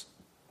knows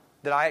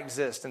that I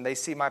exist and they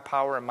see my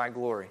power and my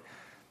glory.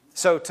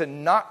 So to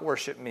not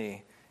worship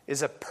me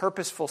is a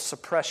purposeful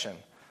suppression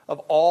of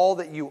all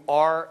that you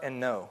are and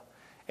know.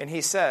 And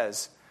he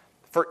says,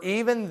 For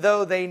even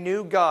though they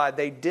knew God,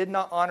 they did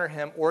not honor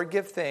him or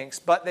give thanks,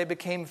 but they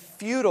became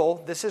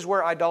futile. This is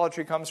where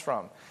idolatry comes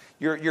from.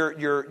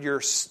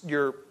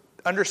 Your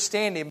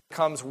understanding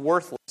becomes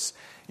worthless.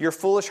 Your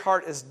foolish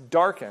heart is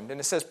darkened. And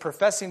it says,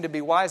 professing to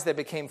be wise, they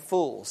became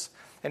fools.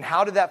 And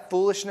how did that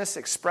foolishness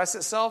express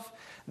itself?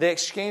 They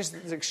exchanged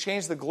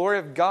the glory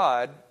of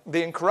God,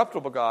 the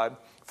incorruptible God,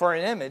 for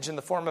an image in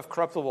the form of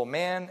corruptible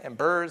man and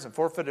birds and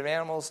four-footed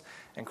animals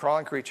and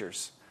crawling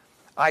creatures.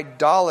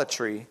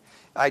 Idolatry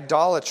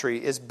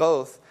is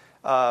both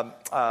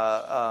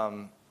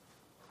a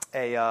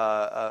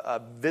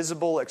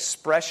visible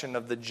expression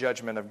of the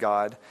judgment of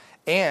God,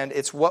 and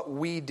it's what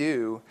we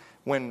do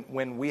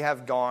when we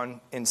have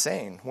gone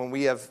insane, when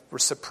we have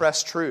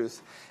suppressed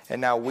truth, and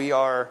now we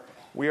are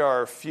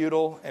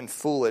futile and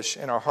foolish,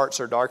 and our hearts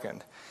are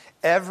darkened.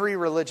 Every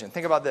religion,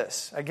 think about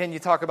this. Again, you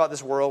talk about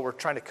this world, we're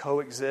trying to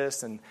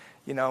coexist, and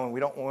we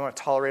want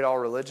to tolerate all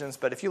religions.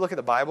 But if you look at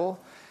the Bible,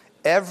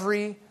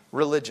 every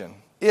religion,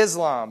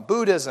 Islam,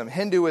 Buddhism,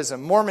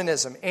 Hinduism,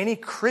 Mormonism, any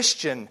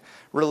Christian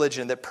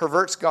religion that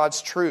perverts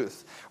God's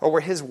truth or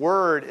where his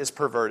word is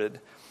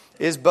perverted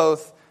is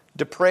both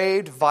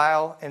depraved,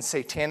 vile, and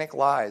satanic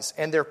lies.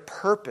 And they're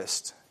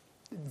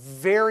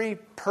very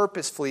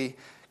purposefully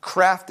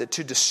crafted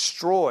to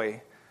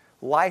destroy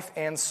life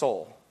and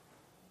soul.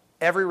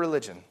 Every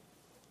religion.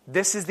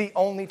 This is the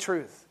only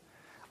truth.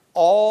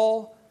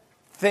 All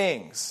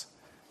things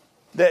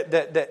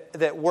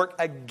that work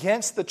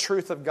against the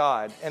truth of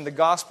God and the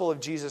gospel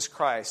of Jesus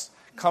Christ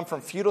come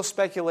from futile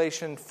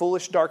speculation,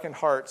 foolish, darkened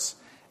hearts,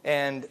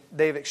 and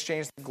they've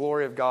exchanged the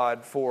glory of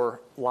God for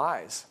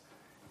lies.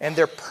 And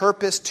they're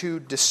purposed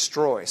to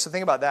destroy. So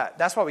think about that.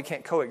 That's why we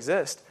can't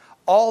coexist.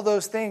 All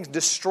those things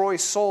destroy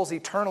souls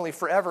eternally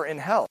forever in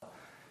hell.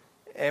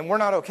 And we're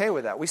not okay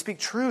with that. We speak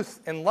truth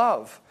and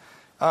love.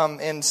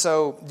 And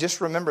so just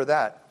remember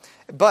that.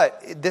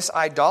 But this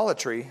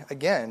idolatry,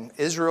 again,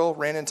 Israel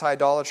ran into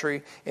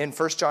idolatry in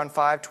 1 John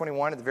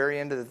 5:21 at the very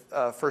end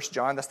of 1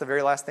 John. That's the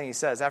very last thing he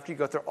says. After you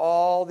go through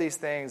all these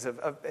things, and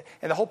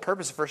the whole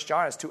purpose of 1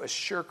 John is to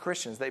assure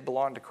Christians they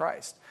belong to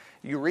Christ.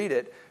 You read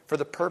it for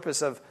the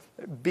purpose of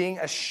being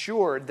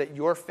assured that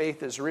your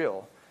faith is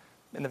real.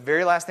 And the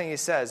very last thing he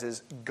says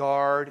is,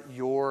 guard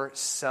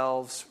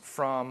yourselves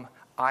from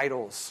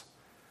idols,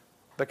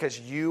 because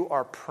you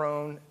are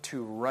prone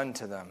to run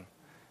to them.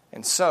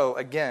 And so,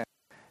 again,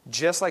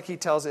 just like he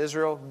tells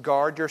Israel,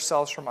 guard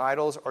yourselves from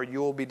idols or you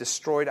will be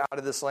destroyed out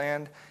of this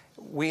land,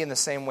 we in the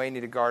same way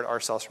need to guard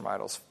ourselves from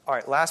idols. All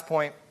right, last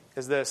point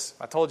is this.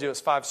 I told you it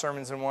was 5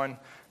 sermons in one.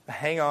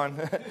 Hang on.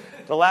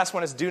 The last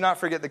one is do not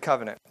forget the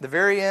covenant. The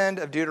very end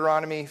of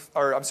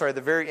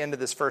the very end of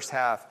this first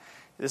half,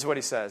 this is what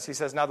he says. He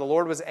says, now the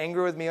Lord was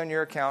angry with me on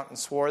your account and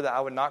swore that I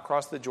would not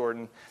cross the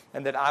Jordan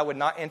and that I would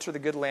not enter the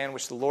good land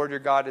which the Lord your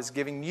God is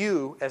giving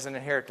you as an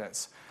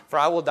inheritance. For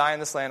I will die in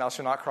this land, I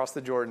shall not cross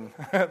the Jordan.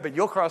 But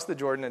you'll cross the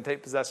Jordan and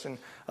take possession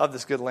of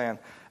this good land.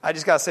 I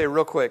just got to say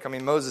real quick,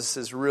 Moses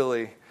is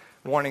really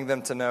wanting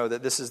them to know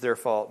that this is their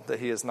fault, that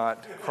he is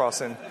not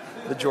crossing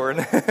the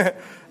Jordan.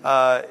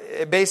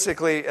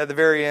 Basically, at the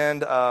very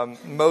end,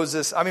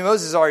 Moses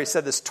has already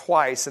said this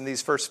twice in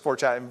these first 4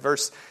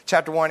 chapters. In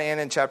chapter 1 and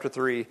in chapter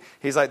 3.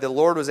 He's like, the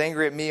Lord was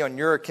angry at me on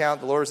your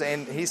account.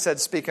 He said,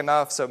 speak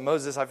enough. So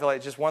Moses, I feel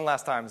like just one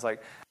last time, is like,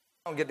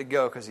 I don't get to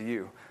go because of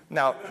you.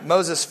 Now,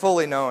 Moses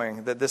fully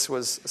knowing that this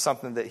was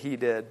something that he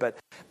did. But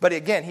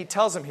again, he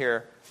tells him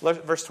here,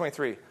 verse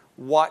 23,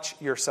 watch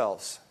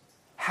yourselves.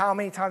 How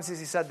many times has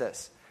he said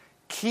this?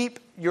 Keep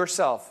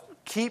yourself.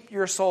 Keep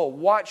your soul.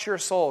 Watch your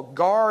soul.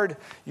 Guard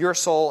your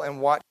soul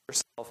and watch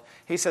yourself.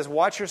 He says,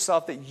 watch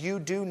yourself that you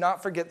do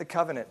not forget the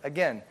covenant.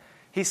 Again,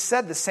 he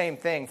said the same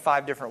thing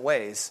 5 different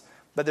ways,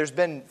 but there's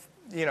been,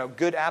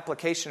 good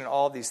application in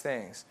all of these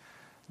things.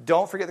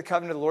 Don't forget the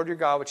covenant of the Lord your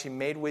God, which he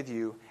made with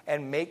you,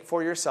 and make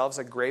for yourselves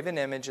a graven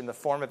image in the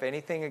form of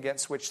anything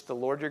against which the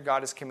Lord your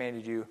God has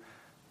commanded you.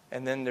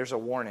 And then there's a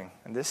warning.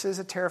 And this is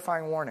a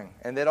terrifying warning.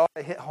 And that ought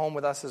to hit home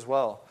with us as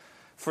well.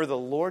 For the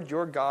Lord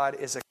your God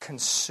is a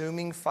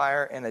consuming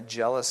fire and a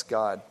jealous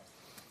God.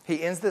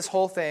 He ends this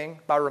whole thing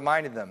by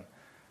reminding them,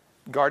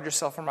 guard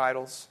yourself from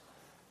idols.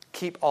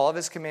 Keep all of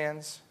his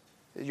commands.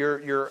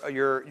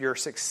 Your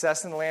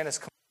success in the land is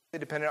completely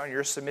dependent on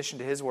your submission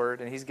to his word.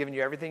 And he's given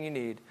you everything you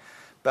need.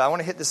 But I want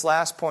to hit this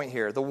last point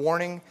here. The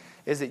warning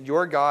is that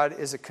your God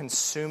is a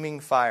consuming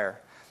fire.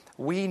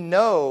 We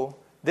know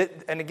that,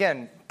 and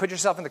again, put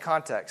yourself in the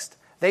context.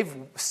 They've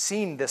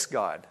seen this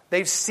God.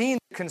 They've seen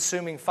the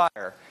consuming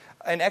fire.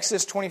 In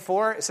Exodus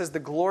 24, it says, the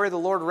glory of the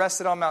Lord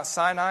rested on Mount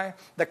Sinai.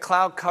 The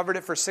cloud covered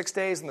it for 6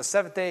 days. On the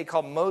 7th day, he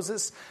called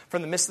Moses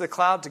from the midst of the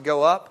cloud to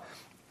go up.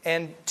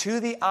 And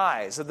to the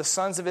eyes of the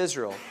sons of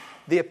Israel,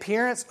 the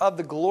appearance of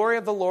the glory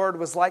of the Lord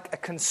was like a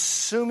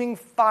consuming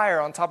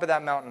fire on top of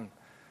that mountain.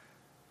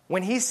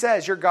 When he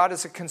says your God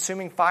is a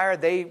consuming fire,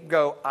 they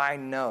go, I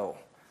know.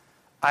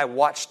 I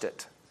watched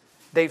it.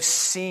 They've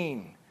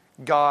seen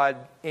God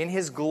in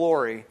his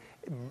glory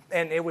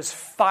And it was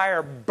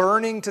fire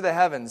burning to the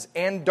heavens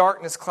and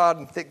darkness, cloud,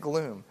 and thick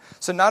gloom.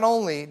 So not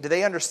only do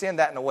they understand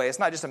that in a way, it's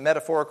not just a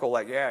metaphorical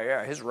like,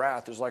 his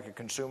wrath is like a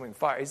consuming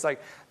fire.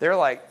 They're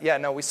like, yeah,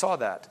 no, we saw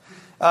that.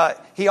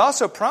 He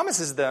also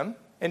promises them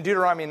in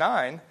Deuteronomy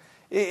 9,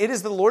 it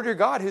is the Lord your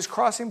God who's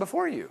crossing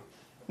before you.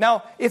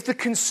 Now, if the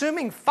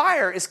consuming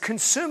fire is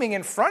consuming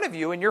in front of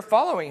you and you're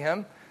following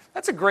him,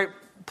 that's a great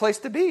place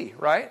to be,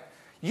 right?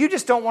 You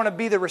just don't want to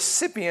be the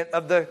recipient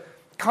of the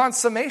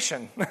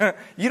consummation.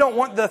 You don't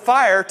want the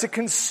fire to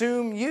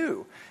consume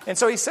you. And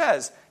so he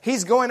says,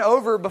 he's going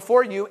over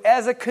before you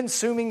as a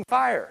consuming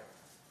fire.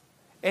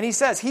 And he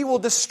says he will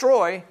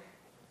destroy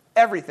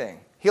everything.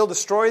 He'll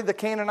destroy the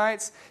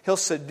Canaanites. He'll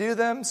subdue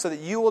them so that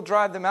you will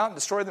drive them out and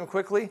destroy them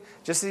quickly,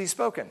 just as he's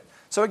spoken.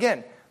 So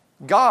again,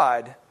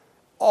 God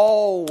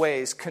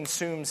always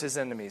consumes his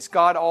enemies.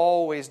 God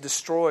always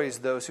destroys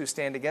those who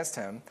stand against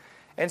him.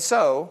 And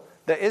so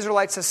the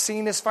Israelites have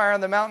seen his fire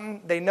on the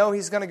mountain. They know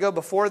he's going to go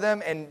before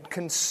them and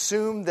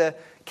consume the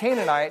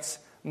Canaanites.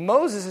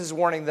 Moses is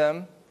warning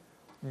them,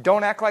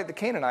 don't act like the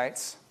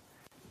Canaanites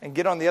and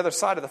get on the other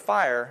side of the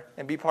fire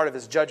and be part of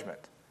his judgment.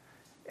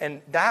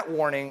 And that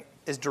warning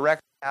is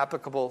directly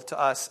applicable to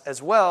us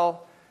as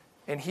well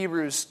in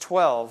Hebrews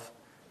 12.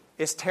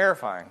 It's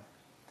terrifying.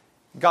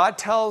 God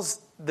tells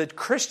the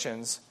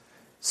Christians,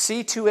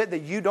 see to it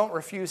that you don't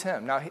refuse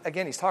him. Now,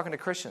 again, he's talking to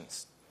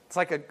Christians. It's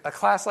like a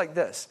class like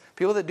this.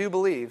 People that do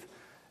believe,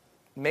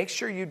 make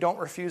sure you don't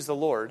refuse the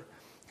Lord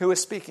who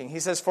is speaking. He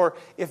says, for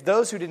if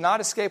those who did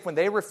not escape when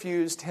they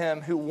refused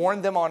him who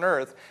warned them on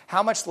earth,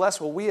 how much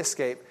less will we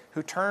escape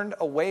who turned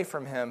away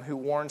from him who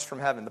warns from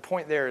heaven? The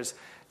point there is,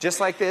 just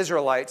like the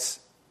Israelites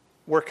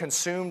were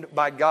consumed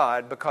by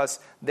God because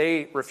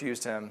they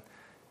refused him,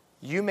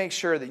 you make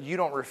sure that you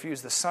don't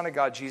refuse the Son of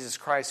God, Jesus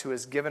Christ, who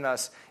has given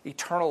us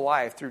eternal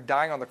life through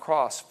dying on the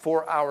cross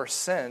for our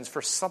sins,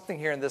 for something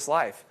here in this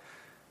life.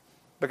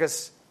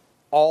 Because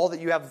all that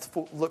you have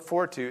to look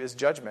forward to is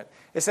judgment.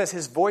 It says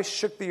his voice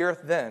shook the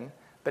earth then,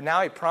 but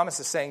now he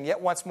promises, saying,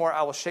 yet once more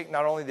I will shake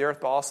not only the earth,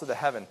 but also the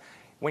heaven.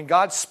 When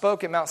God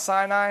spoke at Mount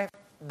Sinai,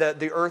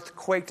 the earth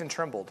quaked and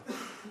trembled.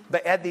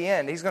 But at the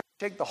end, he's going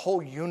to shake the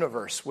whole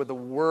universe with the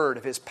word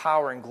of his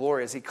power and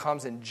glory as he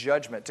comes in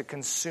judgment to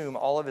consume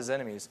all of his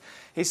enemies.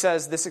 He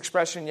says this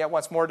expression, yet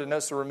once more,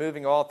 denotes the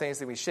removing of all things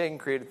that we shake and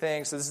created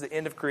things. So this is the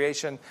end of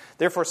creation.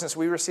 Therefore, since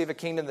we receive a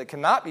kingdom that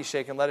cannot be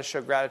shaken, let us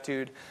show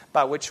gratitude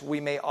by which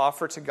we may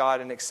offer to God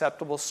an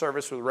acceptable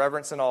service with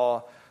reverence and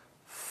awe.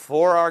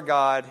 For our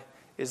God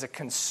is a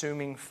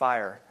consuming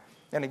fire.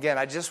 And again,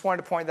 I just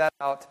wanted to point that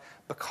out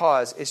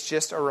because it's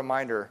just a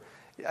reminder.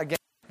 Again,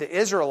 the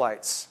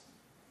Israelites,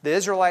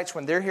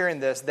 when they're hearing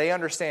this, they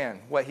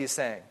understand what he's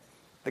saying.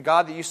 The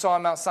God that you saw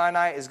on Mount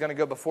Sinai is going to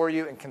go before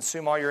you and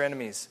consume all your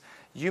enemies.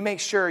 You make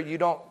sure you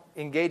don't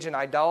engage in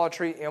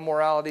idolatry,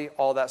 immorality,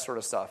 all that sort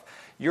of stuff.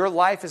 Your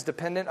life is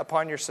dependent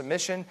upon your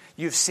submission.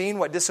 You've seen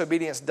what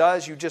disobedience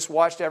does. You just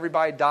watched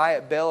everybody die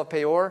at Baal of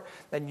Peor.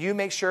 Then you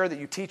make sure that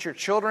you teach your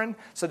children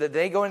so that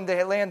they go into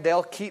the land,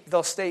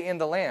 they'll stay in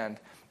the land.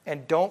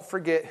 And don't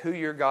forget who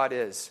your God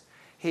is.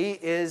 He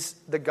is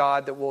the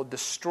God that will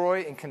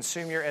destroy and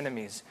consume your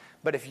enemies.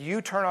 But if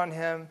you turn on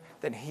him,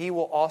 then he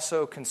will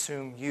also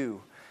consume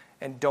you.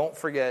 And don't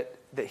forget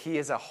that he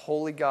is a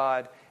holy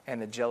God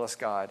and a jealous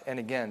God. And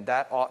again,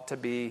 that ought to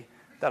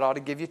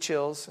give you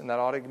chills, and that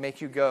ought to make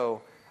you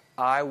go,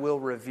 I will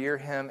revere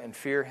him and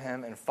fear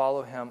him and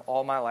follow him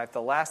all my life.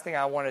 The last thing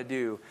I want to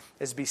do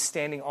is be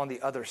standing on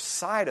the other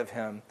side of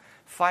him,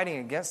 fighting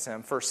against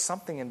him for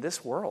something in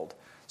this world.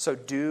 So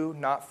do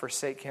not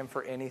forsake him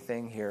for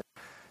anything here.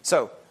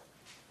 So,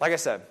 like I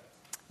said,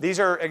 these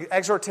are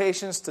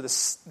exhortations to the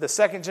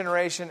second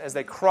generation as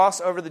they cross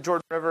over the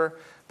Jordan River,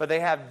 but they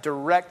have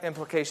direct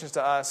implications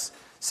to us.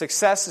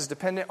 Success is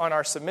dependent on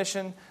our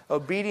submission.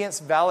 Obedience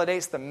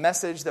validates the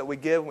message that we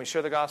give when we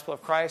share the gospel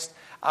of Christ.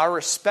 Our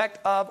respect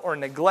of or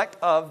neglect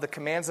of the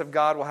commands of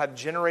God will have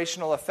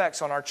generational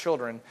effects on our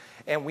children,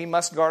 and we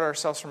must guard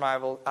ourselves from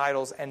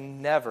idols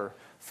and never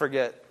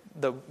forget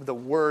the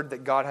word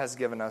that God has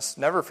given us.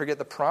 Never forget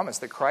the promise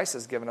that Christ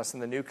has given us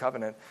in the new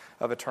covenant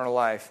of eternal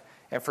life,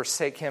 and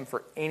forsake him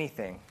for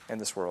anything in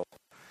this world.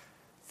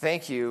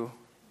 Thank you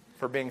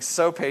for being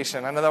so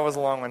patient. I know that was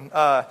a long one.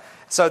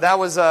 So that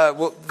was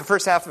the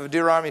first half of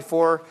Deuteronomy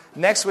 4.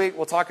 Next week,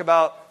 we'll talk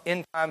about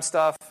end-time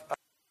stuff,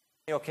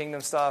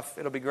 kingdom stuff.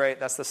 It'll be great.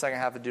 That's the second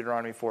half of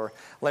Deuteronomy 4.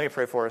 Let me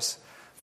pray for us.